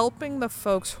helping the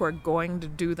folks who are going to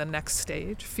do the next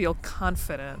stage feel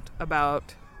confident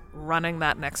about running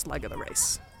that next leg of the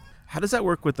race. How does that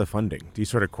work with the funding? Do you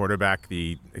sort of quarterback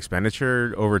the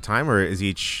expenditure over time, or is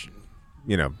each,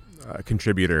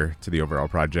 contributor to the overall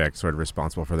project sort of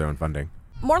responsible for their own funding?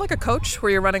 More like a coach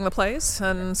where you're running the plays,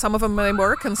 and some of them may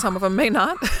work and some of them may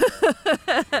not.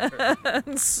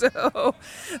 So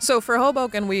for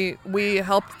Hoboken, we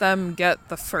helped them get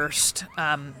the first,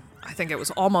 I think it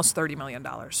was almost $30 million,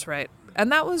 right? And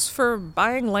that was for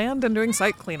buying land and doing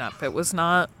site cleanup. It was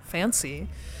not fancy.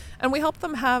 And we helped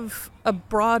them have a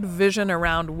broad vision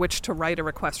around which to write a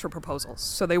request for proposals.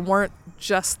 So they weren't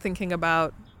just thinking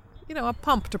about, a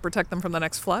pump to protect them from the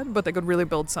next flood, but they could really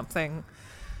build something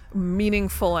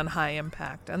meaningful and high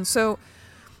impact. And so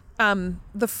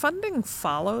the funding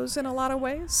follows in a lot of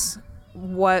ways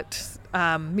what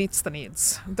meets the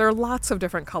needs. There are lots of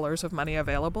different colors of money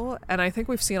available, and I think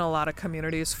we've seen a lot of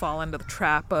communities fall into the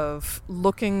trap of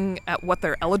looking at what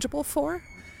they're eligible for,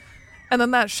 and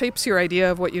then that shapes your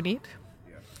idea of what you need.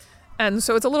 And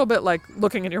so it's a little bit like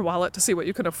looking in your wallet to see what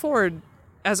you can afford,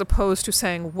 as opposed to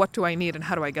saying, what do I need and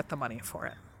how do I get the money for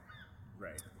it?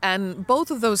 Right. And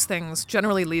both of those things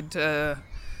generally lead to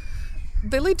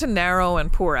narrow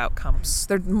and poor outcomes.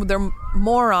 They're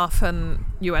more often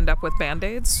you end up with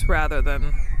Band-Aids rather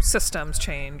than systems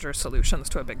change or solutions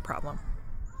to a big problem.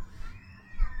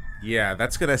 Yeah,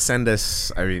 that's going to send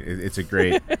us, it's a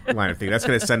great line of thinking. That's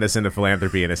going to send us into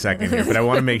philanthropy in a second here. But I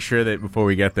want to make sure that before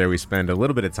we get there, we spend a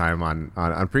little bit of time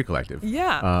on Pre-Collective.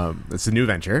 Yeah. It's a new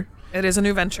venture. It is a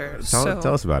new venture. Tell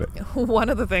us about it. One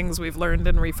of the things we've learned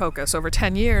in Refocus over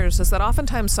 10 years is that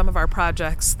oftentimes some of our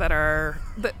projects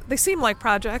they seem like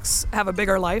projects, have a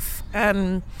bigger life.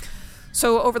 And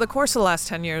so over the course of the last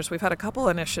 10 years, we've had a couple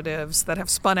initiatives that have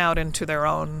spun out into their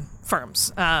own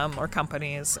firms or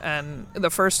companies. And the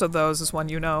first of those is one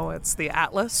it's the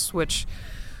Atlas, which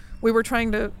we were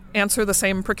trying to answer the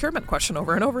same procurement question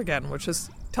over and over again, which is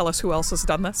tell us who else has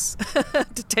done this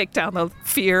to take down the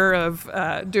fear of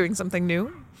doing something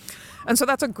new. And so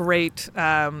that's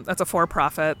a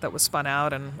for-profit that was spun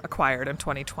out and acquired in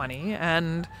 2020.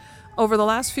 And over the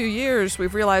last few years,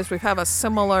 we've realized we have a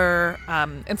similar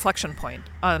inflection point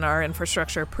on our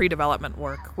infrastructure pre-development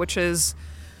work, which is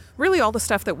really all the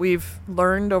stuff that we've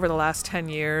learned over the last 10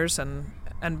 years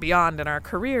and beyond in our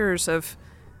careers of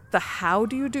the how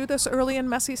do you do this early and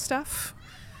messy stuff.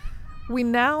 We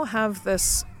now have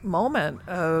this moment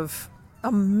of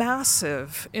a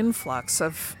massive influx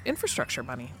of infrastructure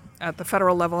money at the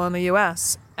federal level in the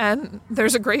U.S., and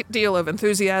there's a great deal of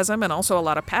enthusiasm and also a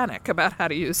lot of panic about how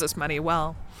to use this money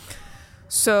well.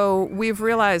 So we've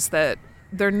realized that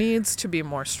there needs to be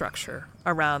more structure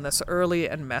around this early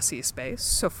and messy space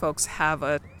so folks have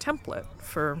a template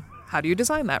for how do you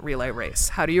design that relay race?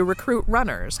 How do you recruit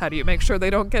runners? How do you make sure they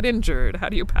don't get injured? How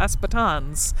do you pass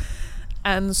batons?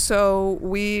 And so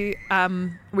we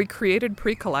created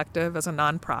Pre-Collective as a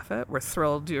nonprofit. We're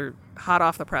thrilled. You're hot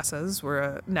off the presses.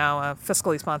 We're now a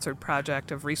fiscally sponsored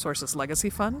project of Resources Legacy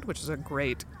Fund, which is a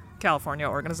great California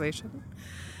organization.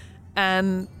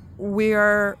 And we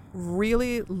are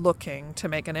really looking to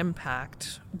make an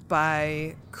impact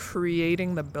by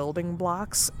creating the building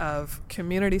blocks of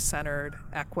community-centered,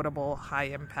 equitable,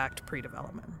 high-impact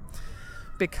pre-development.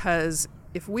 Because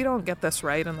if we don't get this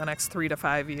right in the next 3 to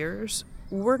 5 years,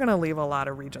 we're going to leave a lot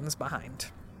of regions behind.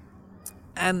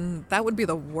 And that would be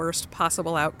the worst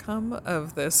possible outcome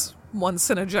of this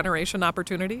once-in-a-generation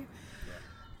opportunity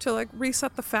to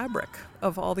reset the fabric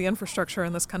of all the infrastructure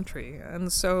in this country.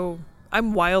 And so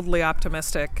I'm wildly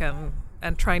optimistic and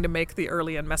trying to make the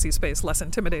early and messy space less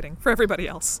intimidating for everybody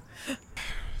else.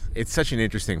 It's such an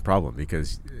interesting problem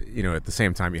because, at the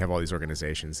same time, you have all these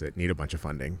organizations that need a bunch of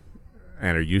funding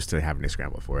and are used to having to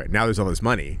scramble for it. Now there's all this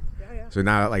money. Yeah. So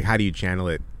now, how do you channel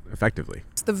it effectively?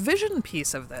 The vision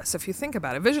piece of this, if you think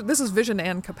about it, this is vision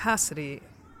and capacity,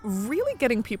 really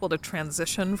getting people to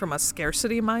transition from a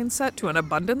scarcity mindset to an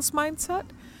abundance mindset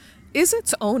is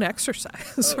its own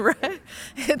exercise, right?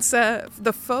 It's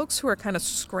the folks who are kind of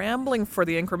scrambling for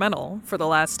the incremental for the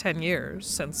last 10 years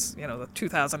since, the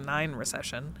 2009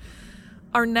 recession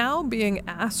are now being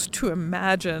asked to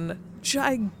imagine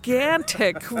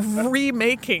gigantic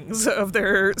remakings of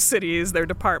their cities, their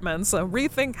departments,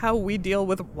 rethink how we deal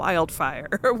with wildfire,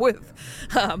 with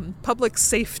public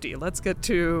safety. Let's get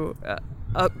to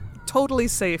totally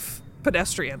safe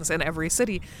pedestrians in every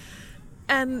city.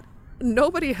 And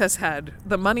nobody has had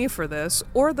the money for this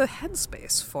or the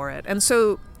headspace for it. And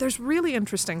so there's really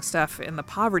interesting stuff in the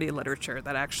poverty literature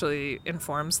that actually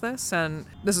informs this. And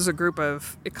this is a group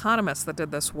of economists that did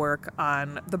this work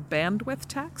on the bandwidth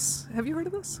tax. Have you heard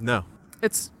of this? No.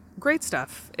 It's great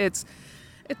stuff. It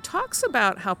talks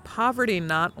about how poverty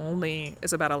not only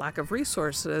is about a lack of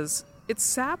resources, it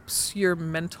saps your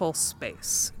mental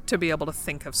space to be able to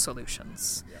think of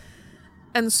solutions. Yeah.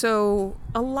 And so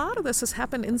a lot of this has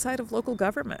happened inside of local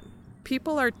government.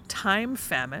 People are time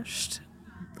famished.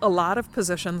 A lot of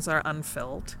positions are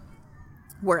unfilled.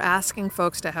 We're asking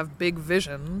folks to have big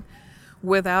vision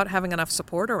without having enough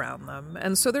support around them.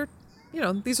 And so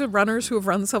these are runners who have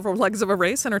run several legs of a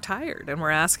race and are tired, and we're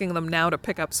asking them now to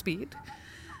pick up speed.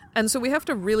 And so we have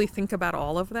to really think about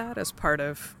all of that as part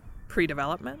of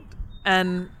pre-development.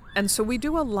 And so we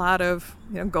do a lot of,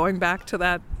 going back to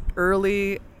that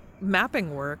early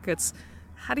mapping work, it's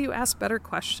how do you ask better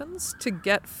questions to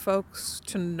get folks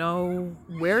to know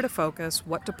where to focus,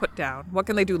 what to put down, what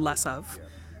can they do less of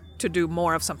to do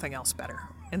more of something else better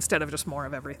instead of just more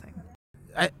of everything.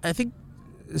 I think,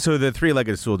 so the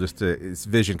three-legged stool is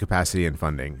vision, capacity, and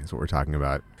funding is what we're talking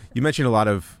about. You mentioned a lot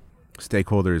of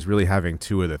stakeholders really having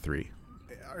two of the three.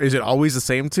 Is it always the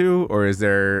same two, or is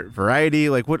there variety?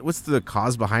 Like, what's the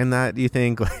cause behind that, do you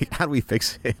think? Like, how do we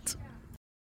fix it?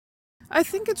 I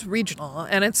think it's regional,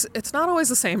 and it's not always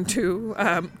the same two.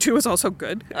 Two is also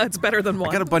good. It's better than one.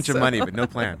 I got a bunch of money, but no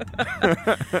plan.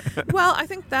 Well, I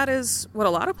think that is what a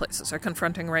lot of places are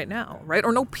confronting right now, right?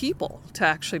 Or no people to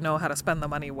actually know how to spend the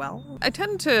money well. I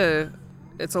tend to,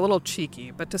 it's a little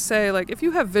cheeky, but to say, like, if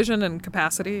you have vision and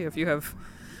capacity, if you have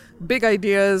big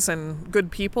ideas and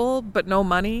good people, but no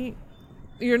money,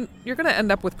 you're going to end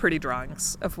up with pretty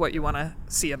drawings of what you want to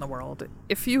see in the world.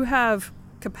 If you have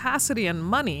capacity and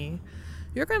money,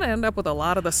 you're going to end up with a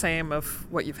lot of the same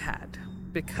of what you've had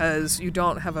because you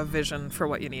don't have a vision for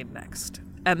what you need next.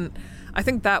 And I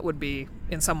think that would be,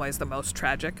 in some ways, the most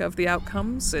tragic of the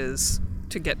outcomes, is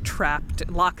to get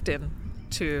locked in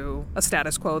to a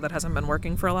status quo that hasn't been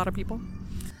working for a lot of people.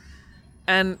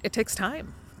 And it takes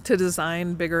time to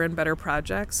design bigger and better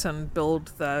projects and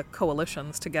build the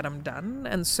coalitions to get them done.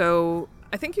 And so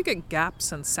I think you get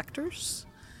gaps in sectors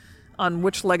on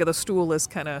which leg of the stool is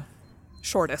kind of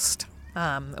shortest,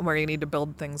 and where you need to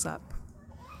build things up.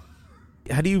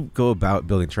 How do you go about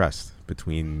building trust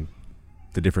between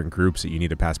the different groups that you need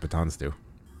to pass batons to?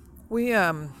 We,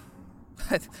 I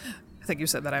think you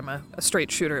said that I'm a straight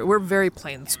shooter. We're very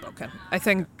plain spoken. I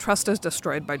think trust is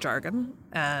destroyed by jargon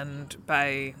and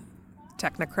by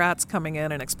technocrats coming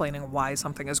in and explaining why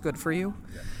something is good for you,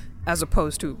 as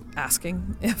opposed to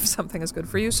asking if something is good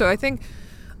for you. So I think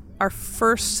our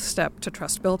first step to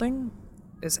trust building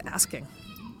is asking.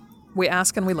 We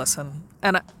ask and we listen.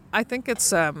 And I think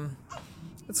it's a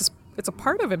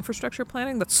part of infrastructure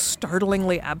planning that's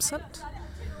startlingly absent.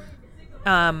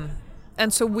 And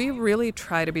so we really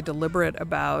try to be deliberate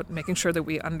about making sure that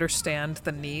we understand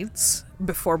the needs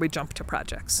before we jump to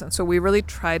projects. And so we really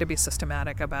try to be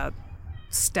systematic about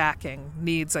stacking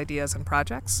needs, ideas, and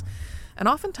projects. And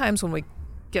oftentimes when we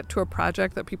get to a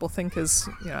project that people think is,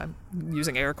 I'm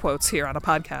using air quotes here on a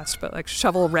podcast, but like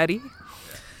shovel ready,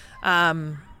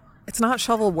 it's not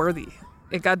shovel worthy.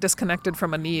 It got disconnected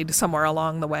from a need somewhere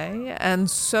along the way. And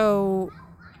so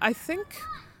I think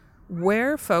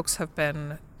where folks have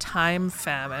been time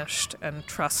famished and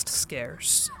trust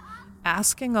scarce,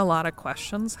 asking a lot of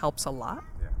questions helps a lot.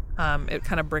 It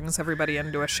kind of brings everybody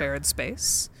into a shared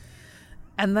space.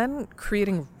 And then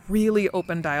creating really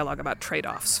open dialogue about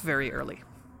trade-offs very early.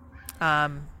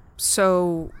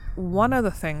 So one of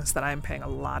the things that I'm paying a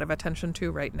lot of attention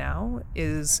to right now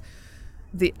is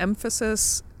the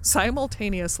emphasis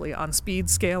simultaneously on speed,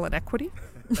 scale, and equity.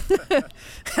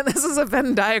 And this is a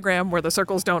Venn diagram where the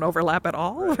circles don't overlap at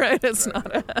all, right? It's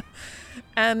not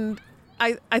and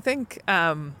I think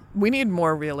we need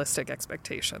more realistic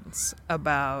expectations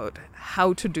about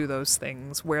how to do those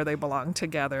things, where they belong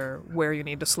together, where you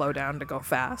need to slow down to go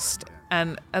fast.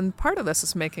 And part of this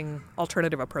is making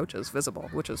alternative approaches visible,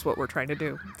 which is what we're trying to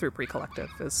do through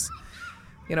Pre-Collective is,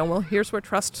 well, here's where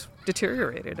trust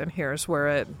deteriorated and here's where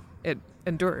it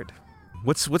endured.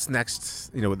 What's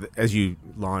next, as you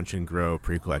launch and grow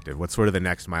Pre-Collective? What's sort of the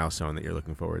next milestone that you're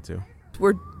looking forward to?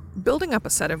 We're building up a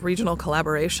set of regional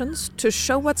collaborations to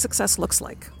show what success looks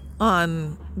like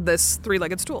on this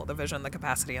three-legged stool, the vision, the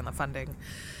capacity, and the funding.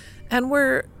 And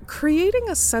we're creating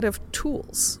a set of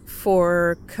tools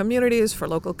for communities, for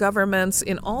local governments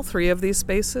in all three of these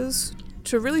spaces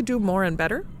to really do more and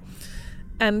better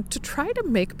and to try to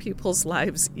make people's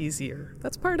lives easier.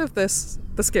 That's part of this,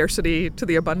 the scarcity to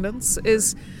the abundance,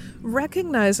 is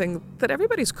recognizing that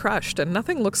everybody's crushed and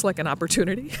nothing looks like an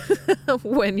opportunity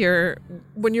when you're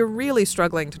really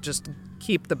struggling to just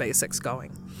keep the basics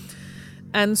going.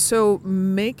 And so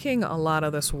making a lot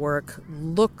of this work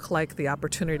look like the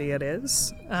opportunity it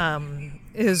is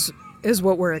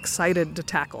what we're excited to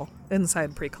tackle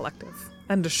inside Pre-Collective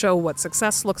and to show what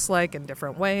success looks like in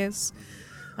different ways.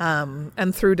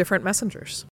 and through different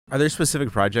messengers. Are there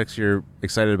specific projects you're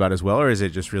excited about as well, or is it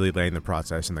just really laying the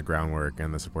process and the groundwork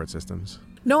and the support systems?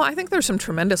 No, I think there's some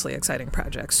tremendously exciting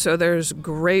projects. So there's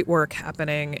great work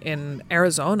happening in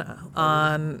Arizona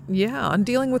on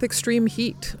dealing with extreme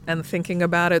heat and thinking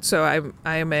about it. So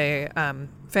I am a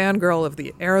fangirl of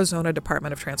the Arizona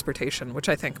Department of Transportation, which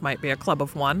I think might be a club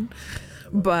of one.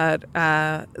 But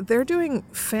they're doing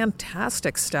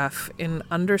fantastic stuff in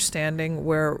understanding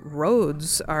where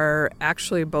roads are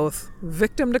actually both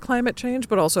victim to climate change,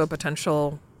 but also a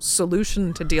potential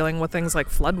solution to dealing with things like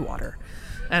floodwater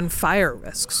and fire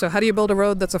risk. So how do you build a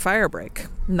road that's a fire break,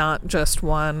 not just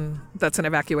one that's an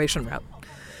evacuation route?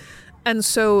 And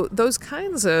so those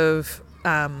kinds of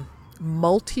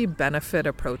multi-benefit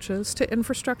approaches to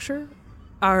infrastructure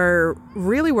are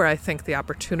really where I think the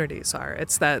opportunities are.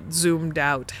 It's that zoomed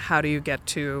out, how do you get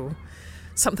to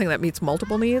something that meets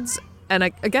multiple needs? And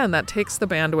again, that takes the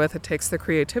bandwidth, it takes the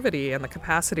creativity and the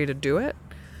capacity to do it.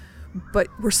 But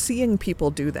we're seeing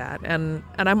people do that. And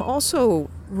I'm also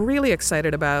really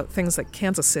excited about things that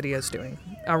Kansas City is doing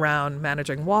around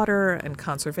managing water and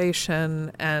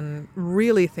conservation and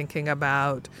really thinking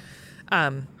about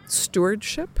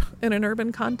stewardship in an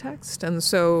urban context. And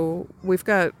so we've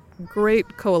got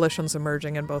great coalitions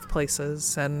emerging in both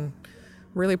places and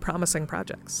really promising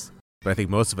projects. But I think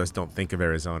most of us don't think of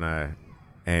Arizona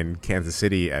and Kansas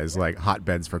City as like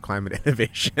hotbeds for climate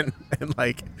innovation and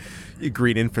like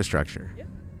green infrastructure. Yeah.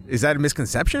 Is that a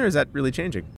misconception or is that really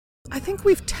changing? I think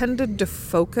we've tended to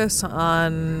focus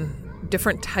on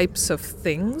different types of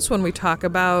things when we talk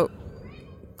about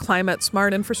climate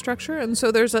smart infrastructure. And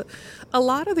so there's a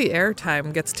lot of the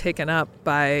airtime gets taken up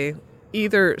by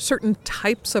either certain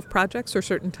types of projects or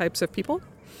certain types of people.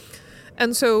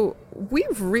 And so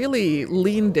we've really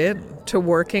leaned in to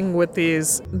working with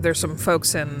these. There's some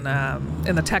folks in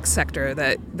the tech sector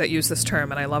that use this term,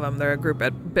 and I love them. They're a group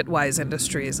at Bitwise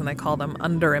Industries, and they call them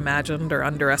underimagined or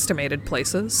underestimated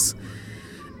places.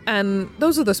 And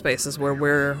those are the spaces where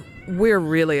we're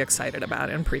really excited about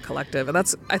in Pre-Collective. And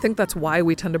I think that's why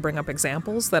we tend to bring up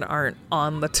examples that aren't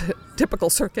on the typical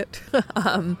circuit.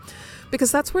 Because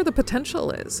that's where the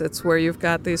potential is. It's where you've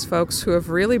got these folks who have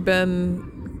really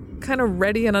been kind of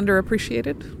ready and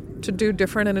underappreciated to do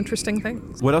different and interesting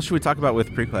things. What else should we talk about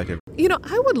with Pre-Collective?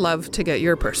 I would love to get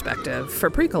your perspective for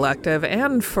Pre-Collective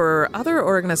and for other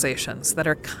organizations that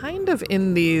are kind of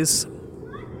in these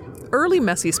early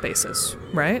messy spaces,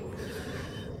 right?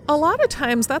 A lot of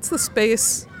times that's the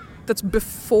space that's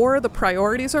before the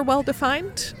priorities are well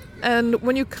defined. And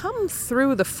when you come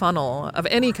through the funnel of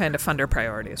any kind of funder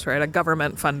priorities, right? A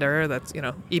government funder that's,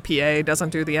 EPA doesn't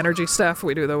do the energy stuff.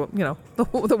 We do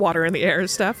the water and the air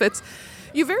stuff.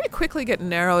 You very quickly get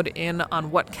narrowed in on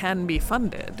what can be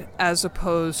funded as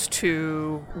opposed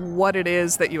to what it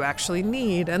is that you actually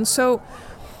need. And so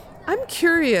I'm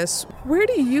curious, where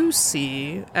do you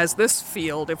see, as this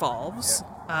field evolves,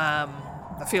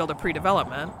 the field of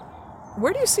pre-development,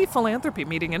 where do you see philanthropy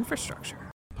meeting infrastructure?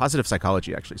 Positive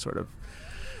psychology actually sort of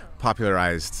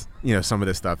popularized, some of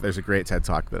this stuff. There's a great TED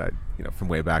Talk that from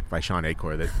way back by Sean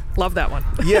Acor that... Love that one.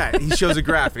 Yeah, he shows a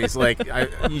graph and he's like,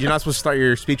 you're not supposed to start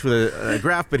your speech with a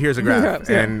graph, but here's a graph.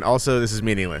 Yeah. And also this is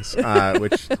meaningless,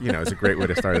 which, is a great way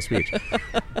to start a speech.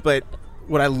 But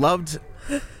what I loved...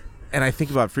 and I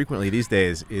think about frequently these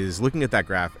days is looking at that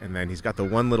graph, and then he's got the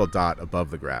one little dot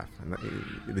above the graph. And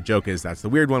the joke is that's the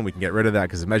weird one. We can get rid of that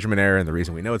because it's a measurement error, and the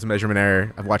reason we know it's a measurement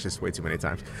error, I've watched this way too many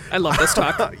times. I love this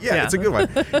talk. yeah, it's a good one,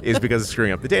 is because it's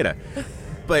screwing up the data.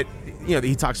 But,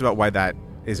 he talks about why that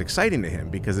is exciting to him,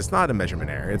 because it's not a measurement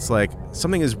error. It's like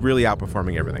something is really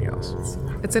outperforming everything else.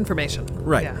 It's information.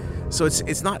 Right. Yeah. So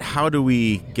it's not how do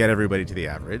we get everybody to the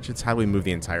average, it's how do we move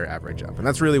the entire average up. And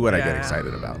that's really what I get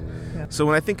excited about. Yeah. So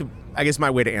when I think of, I guess my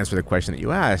way to answer the question that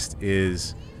you asked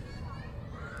is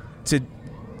to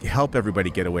help everybody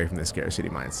get away from the scarcity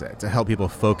mindset, to help people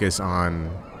focus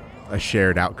on a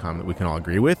shared outcome that we can all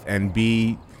agree with and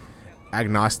be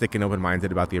agnostic and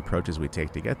open-minded about the approaches we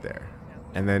take to get there.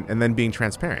 And then being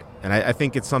transparent. And I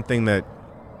think it's something that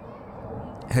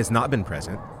has not been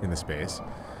present in the space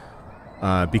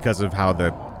because of how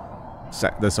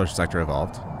the social sector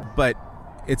evolved. But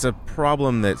it's a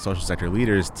problem that social sector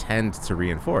leaders tend to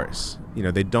reinforce.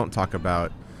 They don't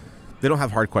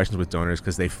have hard questions with donors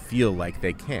because they feel like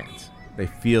they can't. They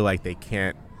feel like they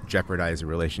can't jeopardize a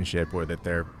relationship or that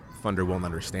their funder won't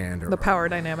understand. The power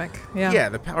dynamic. Yeah. Yeah,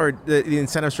 the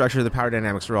incentive structure, the power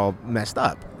dynamics are all messed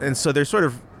up. And so they're sort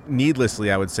of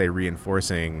needlessly, I would say,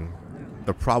 reinforcing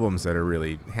the problems that are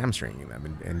really hamstringing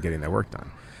them and getting their work done.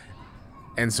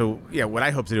 And so, what I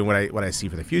hope to do and what I see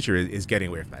for the future is getting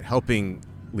away from that, helping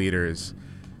leaders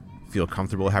feel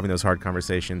comfortable having those hard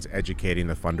conversations, educating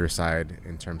the funder side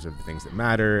in terms of the things that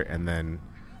matter, and then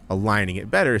aligning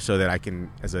it better so that I can,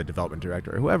 as a development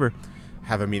director or whoever,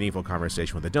 have a meaningful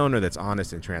conversation with a donor that's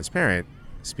honest and transparent,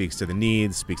 speaks to the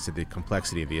needs, speaks to the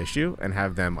complexity of the issue, and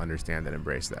have them understand and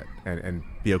embrace that, and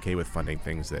be okay with funding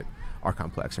things that are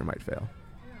complex or might fail.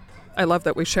 I love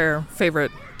that we share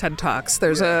favorite TED Talks.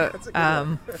 There's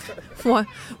one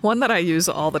that I use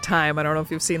all the time. I don't know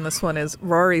if you've seen this one, is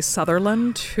Rory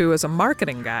Sutherland, who is a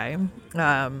marketing guy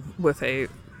with a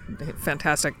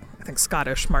fantastic, I think,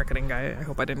 Scottish marketing guy. I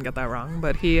hope I didn't get that wrong.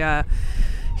 But he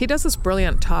does this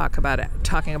brilliant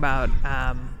talking about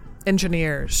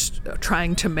engineers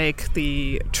trying to make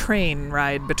the train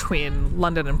ride between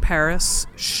London and Paris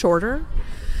shorter.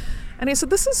 And he said,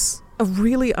 this is a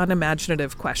really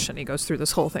unimaginative question. He goes through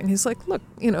this whole thing. He's like, look,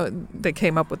 they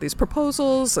came up with these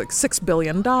proposals, like $6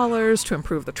 billion to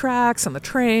improve the tracks and the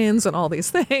trains and all these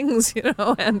things,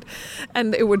 and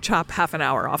it would chop half an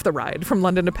hour off the ride from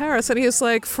London to Paris. And he's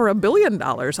like, for $1 billion,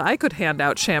 I could hand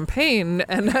out champagne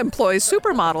and employ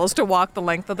supermodels to walk the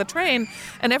length of the train,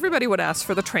 and everybody would ask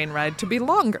for the train ride to be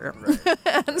longer.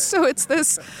 Right. And so it's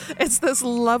this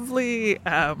lovely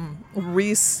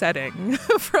resetting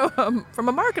from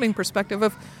a marketing perspective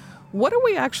of what do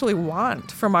we actually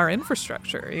want from our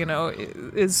infrastructure?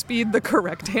 Is speed the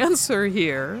correct answer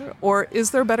here, or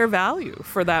is there better value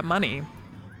for that money?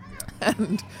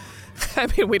 And I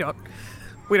mean, we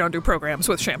don't do programs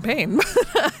with champagne,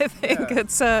 but I think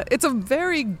it's a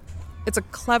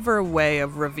clever way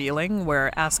of revealing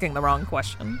where asking the wrong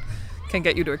question can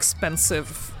get you to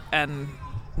expensive and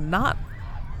not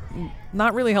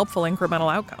really helpful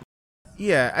incremental outcomes.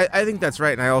 Yeah, I think that's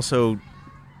right. And I also,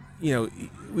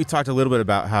 we talked a little bit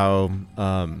about how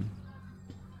an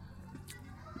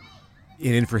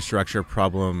infrastructure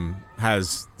problem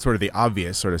has sort of the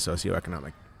obvious sort of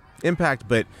socioeconomic impact,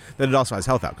 but that it also has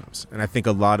health outcomes. And I think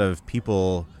a lot of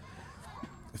people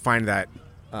find that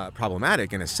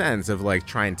problematic in a sense of like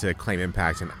trying to claim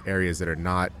impact in areas that are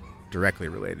not directly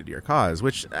related to your cause,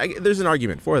 which there's an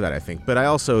argument for that, I think. But I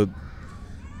also...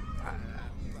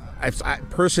 I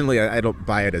personally don't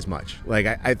buy it as much. Like,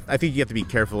 I think you have to be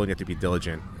careful and you have to be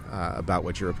diligent about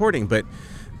what you're reporting. But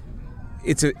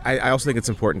I also think it's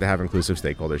important to have inclusive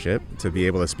stakeholdership, to be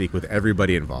able to speak with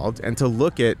everybody involved, and to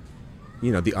look at,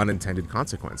 the unintended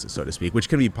consequences, so to speak, which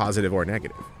can be positive or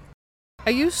negative.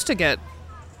 I used to get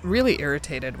really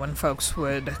irritated when folks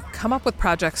would come up with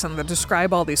projects and they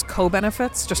describe all these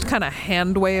co-benefits, just kind of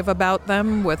hand wave about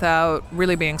them without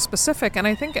really being specific. And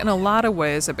I think in a lot of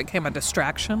ways it became a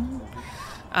distraction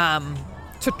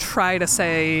to try to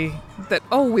say that,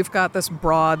 we've got this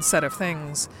broad set of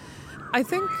things. I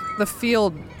think the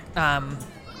field,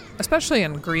 especially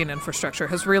in green infrastructure,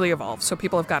 has really evolved. So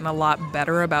people have gotten a lot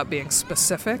better about being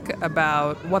specific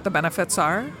about what the benefits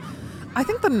are. I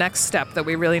think the next step that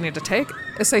we really need to take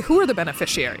is say, who are the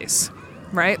beneficiaries,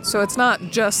 right? So it's not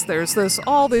just there's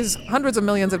all these hundreds of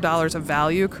millions of dollars of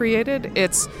value created.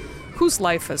 It's whose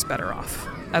life is better off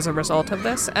as a result of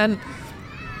this. And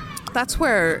that's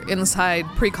where inside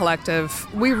Pre-Collective,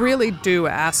 we really do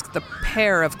ask the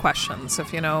pair of questions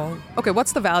of,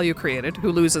 what's the value created?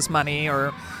 Who loses money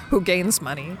or who gains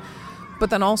money? But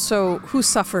then also who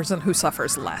suffers and who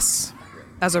suffers less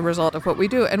as a result of what we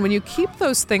do. And when you keep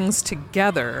those things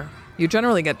together, you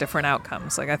generally get different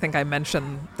outcomes. Like I think I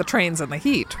mentioned the trains and the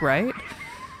heat, right?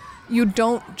 You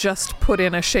don't just put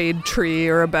in a shade tree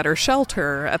or a better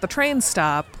shelter at the train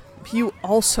stop. You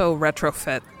also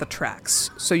retrofit the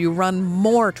tracks. So you run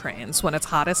more trains when it's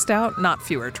hottest out, not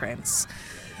fewer trains.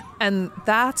 And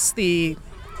that's the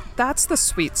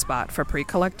sweet spot for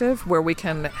Pre-Collective, where we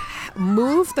can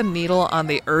move the needle on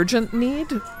the urgent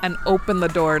need and open the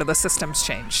door to the systems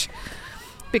change.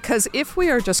 Because if we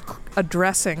are just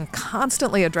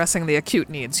constantly addressing the acute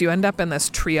needs, you end up in this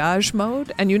triage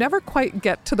mode and you never quite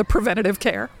get to the preventative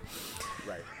care.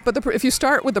 Right. But if you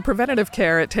start with the preventative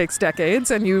care, it takes decades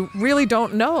and you really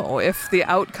don't know if the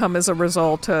outcome is a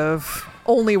result of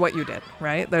only what you did,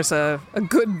 right? There's a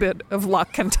good bit of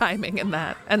luck and timing in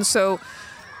that. And so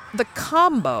the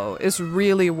combo is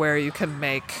really where you can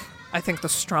make, I think, the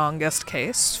strongest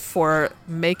case for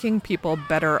making people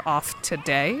better off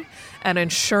today and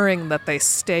ensuring that they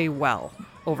stay well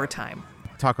over time.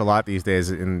 Talk a lot these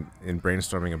days in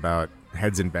brainstorming about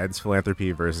heads in beds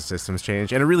philanthropy versus systems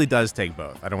change, and it really does take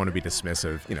both. I don't want to be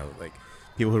dismissive, like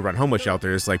people who run homeless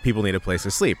shelters, like people need a place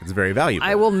to sleep. It's very valuable.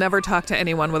 I will never talk to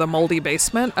anyone with a moldy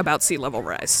basement about sea level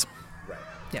rise. Right.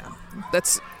 Yeah,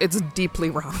 it's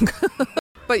deeply wrong.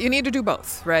 But you need to do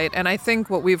both, right? And I think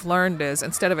what we've learned is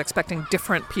instead of expecting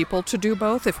different people to do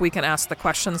both, if we can ask the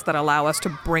questions that allow us to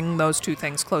bring those two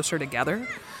things closer together,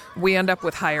 we end up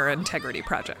with higher integrity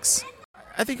projects.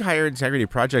 I think higher integrity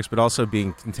projects, but also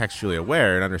being contextually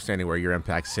aware and understanding where your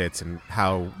impact sits and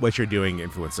how what you're doing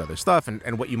influences other stuff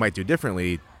and what you might do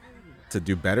differently to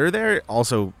do better there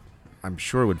also, I'm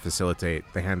sure, would facilitate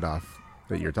the handoff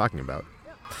that you're talking about.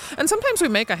 And sometimes we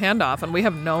make a handoff and we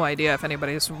have no idea if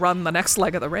anybody's run the next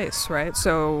leg of the race, right?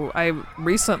 So I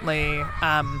recently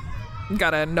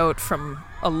got a note from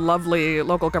a lovely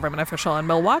local government official in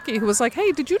Milwaukee who was like,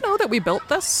 hey, did you know that we built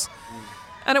this?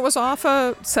 And it was off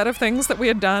a set of things that we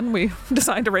had done. We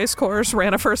designed a race course,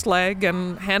 ran a first leg,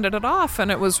 and handed it off,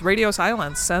 and it was radio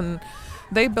silence. And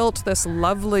they built this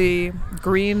lovely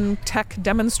green tech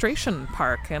demonstration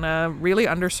park in a really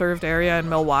underserved area in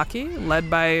Milwaukee, led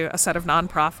by a set of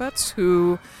nonprofits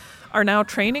who are now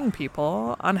training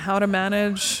people on how to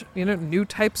manage, new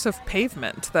types of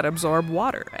pavement that absorb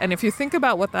water. And if you think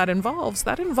about what that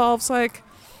involves like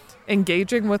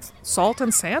engaging with salt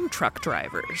and sand truck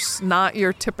drivers, not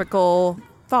your typical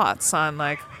thoughts on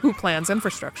like who plans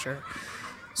infrastructure.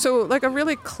 So like a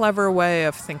really clever way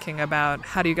of thinking about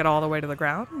how do you get all the way to the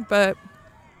ground. But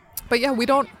yeah, we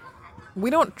don't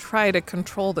try to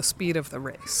control the speed of the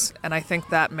race. And I think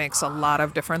that makes a lot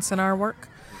of difference in our work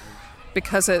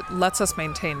because it lets us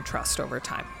maintain trust over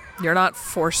time. You're not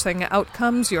forcing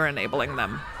outcomes, you're enabling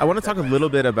them. I want to talk a little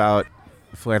bit about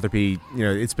philanthropy.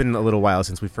 It's been a little while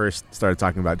since we first started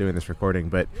talking about doing this recording,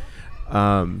 but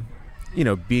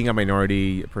being a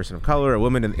minority, a person of color, a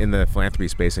woman in the philanthropy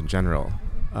space in general,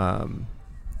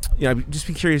 I'd just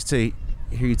be curious to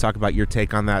hear you talk about your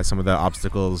take on that, some of the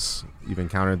obstacles you've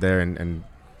encountered there, and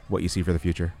what you see for the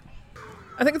future.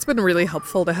 I think it's been really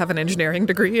helpful to have an engineering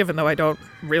degree, even though I don't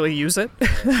really use it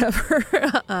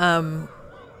ever.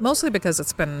 Mostly because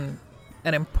it's been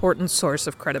an important source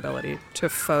of credibility to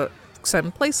folks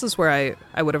in places where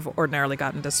I would have ordinarily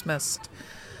gotten dismissed.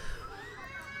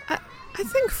 I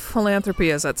think philanthropy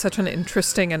is at such an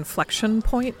interesting inflection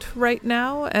point right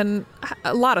now, and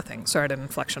a lot of things are at an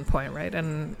inflection point, right?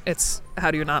 And it's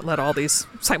how do you not let all these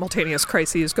simultaneous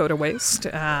crises go to waste?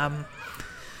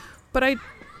 But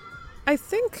I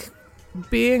think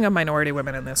being a minority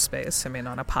woman in this space, on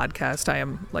a podcast, I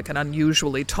am like an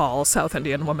unusually tall South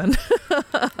Indian woman.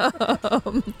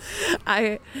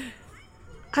 I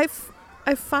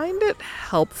find it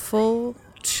helpful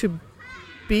to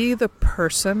be the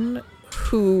person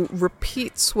who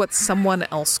repeats what someone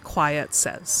else quiet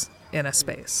says in a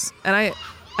space. And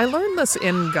I learned this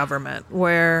in government,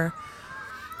 where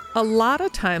a lot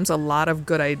of times a lot of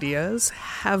good ideas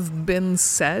have been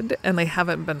said and they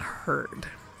haven't been heard.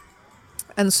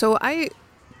 And so I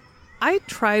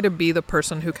try to be the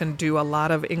person who can do a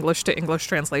lot of English to English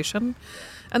translation.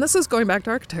 And this is going back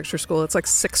to architecture school. It's like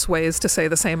 6 ways to say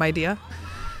the same idea.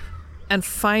 And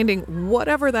finding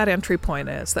whatever that entry point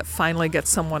is that finally gets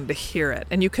someone to hear it.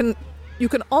 And you can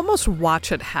almost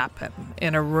watch it happen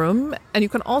in a room. And you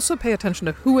can also pay attention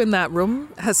to who in that room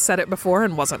has said it before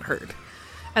and wasn't heard.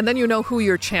 And then you know who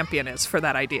your champion is for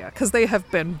that idea, because they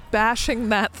have been bashing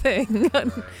that thing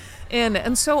in.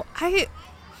 And so I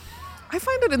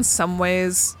find it in some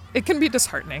ways, it can be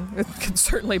disheartening. It can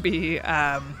certainly be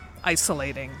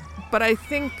isolating. But I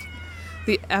think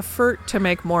the effort to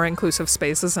make more inclusive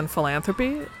spaces in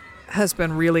philanthropy has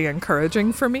been really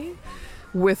encouraging for me,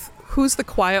 with who's the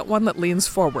quiet one that leans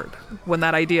forward when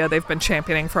that idea they've been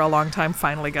championing for a long time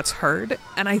finally gets heard.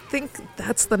 And I think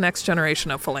that's the next generation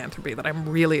of philanthropy that I'm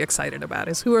really excited about,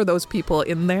 is who are those people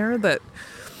in there that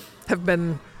have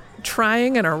been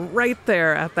trying and are right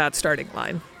there at that starting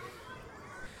line.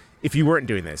 If you weren't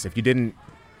doing this, if you didn't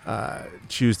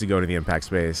choose to go to the impact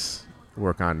space,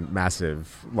 work on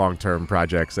massive long-term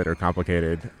projects that are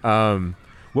complicated,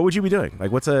 what would you be doing?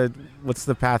 Like, what's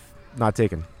the path not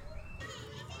taken?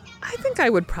 I think I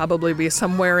would probably be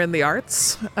somewhere in the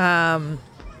arts. And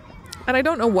I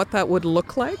don't know what that would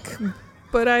look like,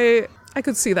 but I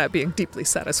could see that being deeply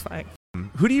satisfying.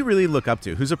 Who do you really look up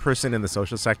to? Who's a person in the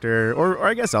social sector, or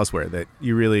I guess elsewhere, that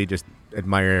you really just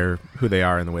admire who they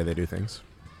are and the way they do things?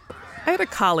 I had a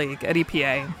colleague at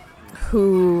EPA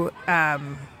who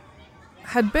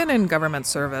had been in government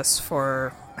service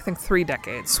for, I think, 3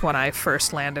 decades when I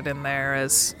first landed in there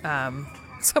as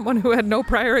someone who had no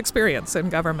prior experience in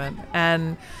government.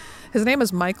 And his name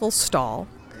is Michael Stahl.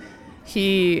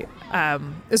 He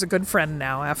is a good friend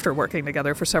now after working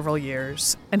together for several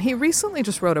years. And he recently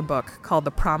just wrote a book called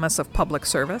The Promise of Public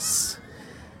Service.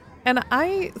 And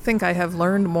I think I have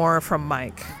learned more from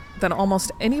Mike than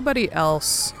almost anybody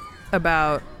else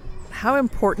about how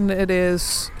important it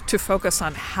is to focus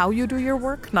on how you do your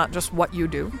work, not just what you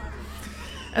do.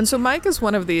 And so Mike is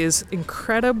one of these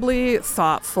incredibly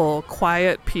thoughtful,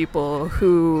 quiet people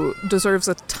who deserves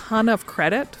a ton of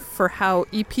credit for how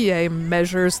EPA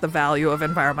measures the value of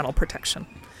environmental protection.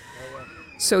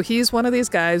 So he's one of these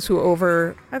guys who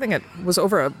I think it was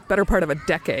over a better part of a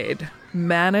decade,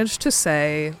 managed to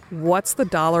say, what's the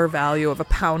dollar value of a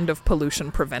pound of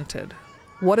pollution prevented?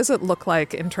 What does it look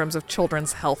like in terms of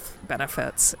children's health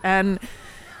benefits? And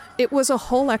it was a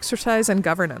whole exercise in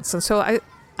governance. And so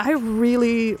I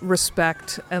really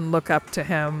respect and look up to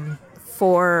him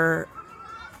for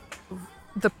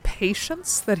the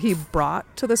patience that he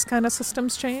brought to this kind of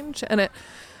systems change. And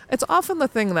it's often the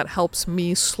thing that helps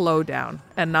me slow down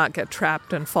and not get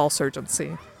trapped in false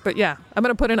urgency. But yeah, I'm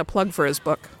going to put in a plug for his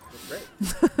book. Great.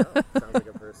 Well, sounds like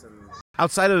a person.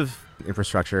 Outside of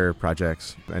infrastructure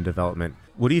projects and development,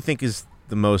 what do you think is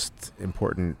the most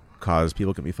important cause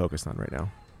people can be focused on right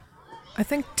now? I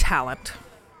think talent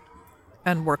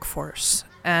and workforce.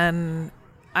 And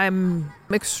I'm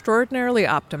extraordinarily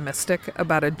optimistic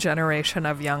about a generation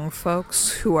of young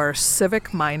folks who are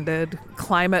civic-minded,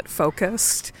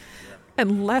 climate-focused,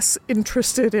 and less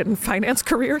interested in finance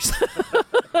careers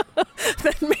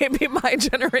than maybe my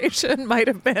generation might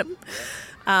have been.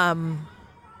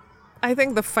 I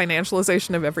think the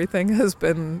financialization of everything has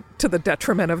been to the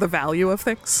detriment of the value of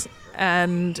things.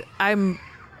 And I'm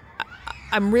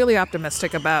really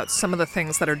optimistic about some of the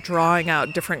things that are drawing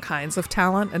out different kinds of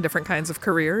talent and different kinds of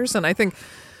careers. And I think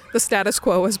the status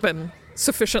quo has been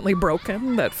sufficiently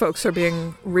broken that folks are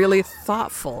being really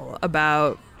thoughtful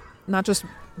about not just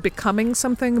becoming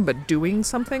something, but doing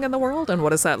something in the world. And what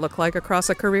does that look like across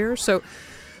a career? So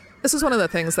this is one of the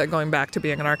things that, going back to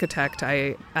being an architect,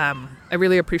 I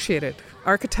really appreciated.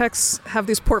 Architects have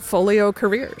these portfolio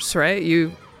careers, right?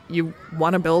 You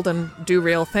want to build and do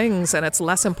real things, and it's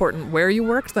less important where you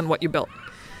worked than what you built.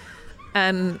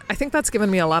 And I think that's given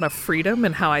me a lot of freedom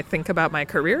in how I think about my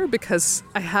career, because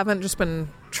I haven't just been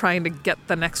trying to get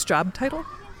the next job title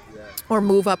or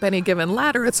move up any given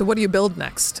ladder. It's what do you build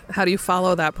next? How do you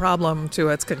follow that problem to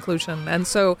its conclusion? And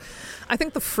so I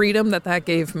think the freedom that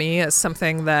gave me is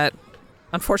something that,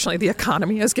 unfortunately, the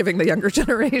economy is giving the younger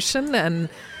generation, and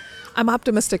I'm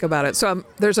optimistic about it. So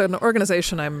there's an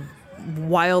organization I'm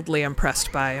wildly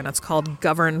impressed by, and it's called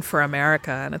Govern for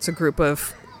America, and it's a group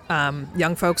of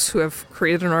young folks who have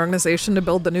created an organization to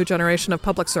build the new generation of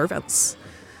public servants.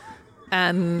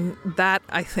 And that,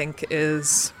 I think,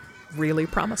 is really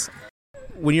promising.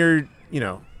 When you're,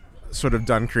 sort of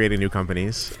done creating new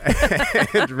companies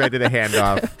and ready to hand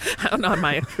off. I'm on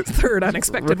my third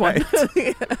unexpected one.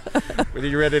 When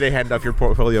you're ready to hand off your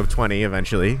portfolio of 20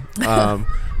 eventually,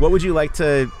 what would you like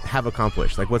to have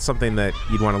accomplished? Like, what's something that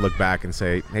you'd want to look back and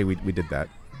say, hey, we did that?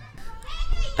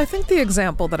 I think the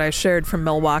example that I shared from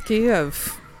Milwaukee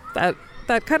of that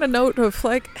kind of note of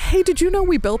like, hey, did you know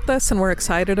we built this and we're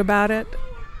excited about it?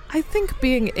 I think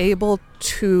being able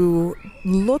to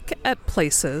look at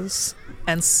places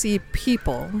and see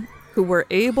people who were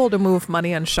able to move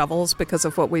money and shovels because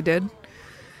of what we did,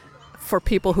 for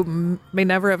people who may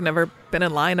never been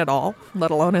in line at all,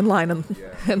 let alone in line and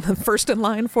the first in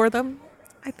line for them,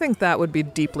 I think that would be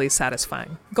deeply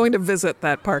satisfying. Going to visit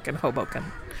that park in Hoboken.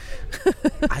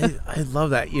 I love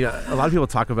that. A lot of people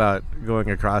talk about going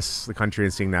across the country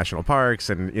and seeing national parks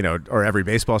and, or every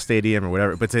baseball stadium or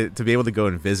whatever, but to be able to go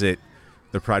and visit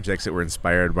the projects that were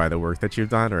inspired by the work that you've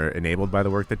done or enabled by the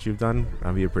work that you've done,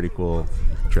 that'd be a pretty cool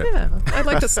trip. Yeah, I'd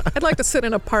like to sit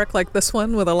in a park like this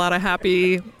one with a lot of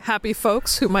happy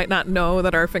folks who might not know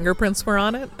that our fingerprints were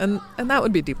on it, and that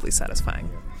would be deeply satisfying.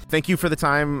 Thank you for the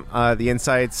time, the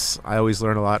insights. I always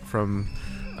learn a lot from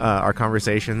our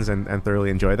conversations and thoroughly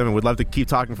enjoy them, and would love to keep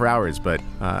talking for hours, but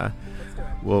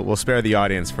we'll spare the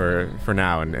audience for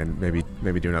now and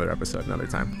maybe do another episode another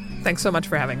time. Thanks so much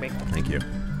for having me. Thank you.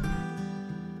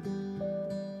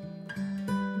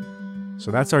 So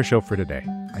that's our show for today.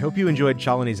 I hope you enjoyed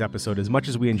Shalini's episode as much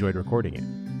as we enjoyed recording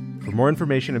it. For more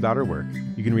information about her work,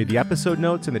 you can read the episode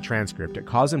notes and the transcript at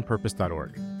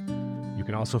causeandpurpose.org. You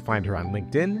can also find her on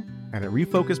LinkedIn and at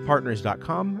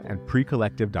refocuspartners.com and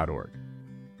precollective.org.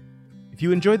 If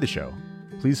you enjoyed the show,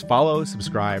 please follow,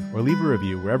 subscribe, or leave a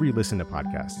review wherever you listen to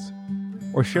podcasts.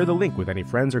 Or share the link with any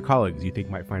friends or colleagues you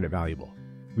think might find it valuable.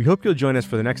 We hope you'll join us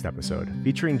for the next episode,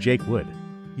 featuring Jake Wood.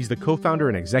 He's the co-founder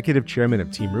and executive chairman of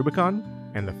Team Rubicon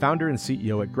and the founder and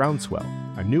CEO at Groundswell,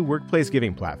 a new workplace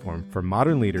giving platform for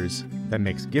modern leaders that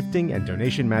makes gifting and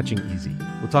donation matching easy.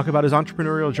 We'll talk about his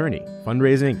entrepreneurial journey,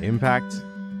 fundraising, impact,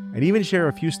 and even share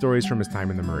a few stories from his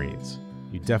time in the Marines.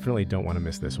 You definitely don't want to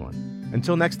miss this one.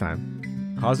 Until next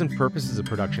time, Cause and Purpose is a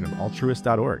production of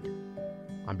altruist.org.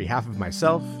 On behalf of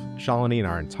myself, Shalini, and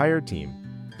our entire team,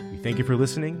 we thank you for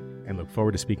listening and look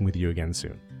forward to speaking with you again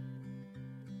soon.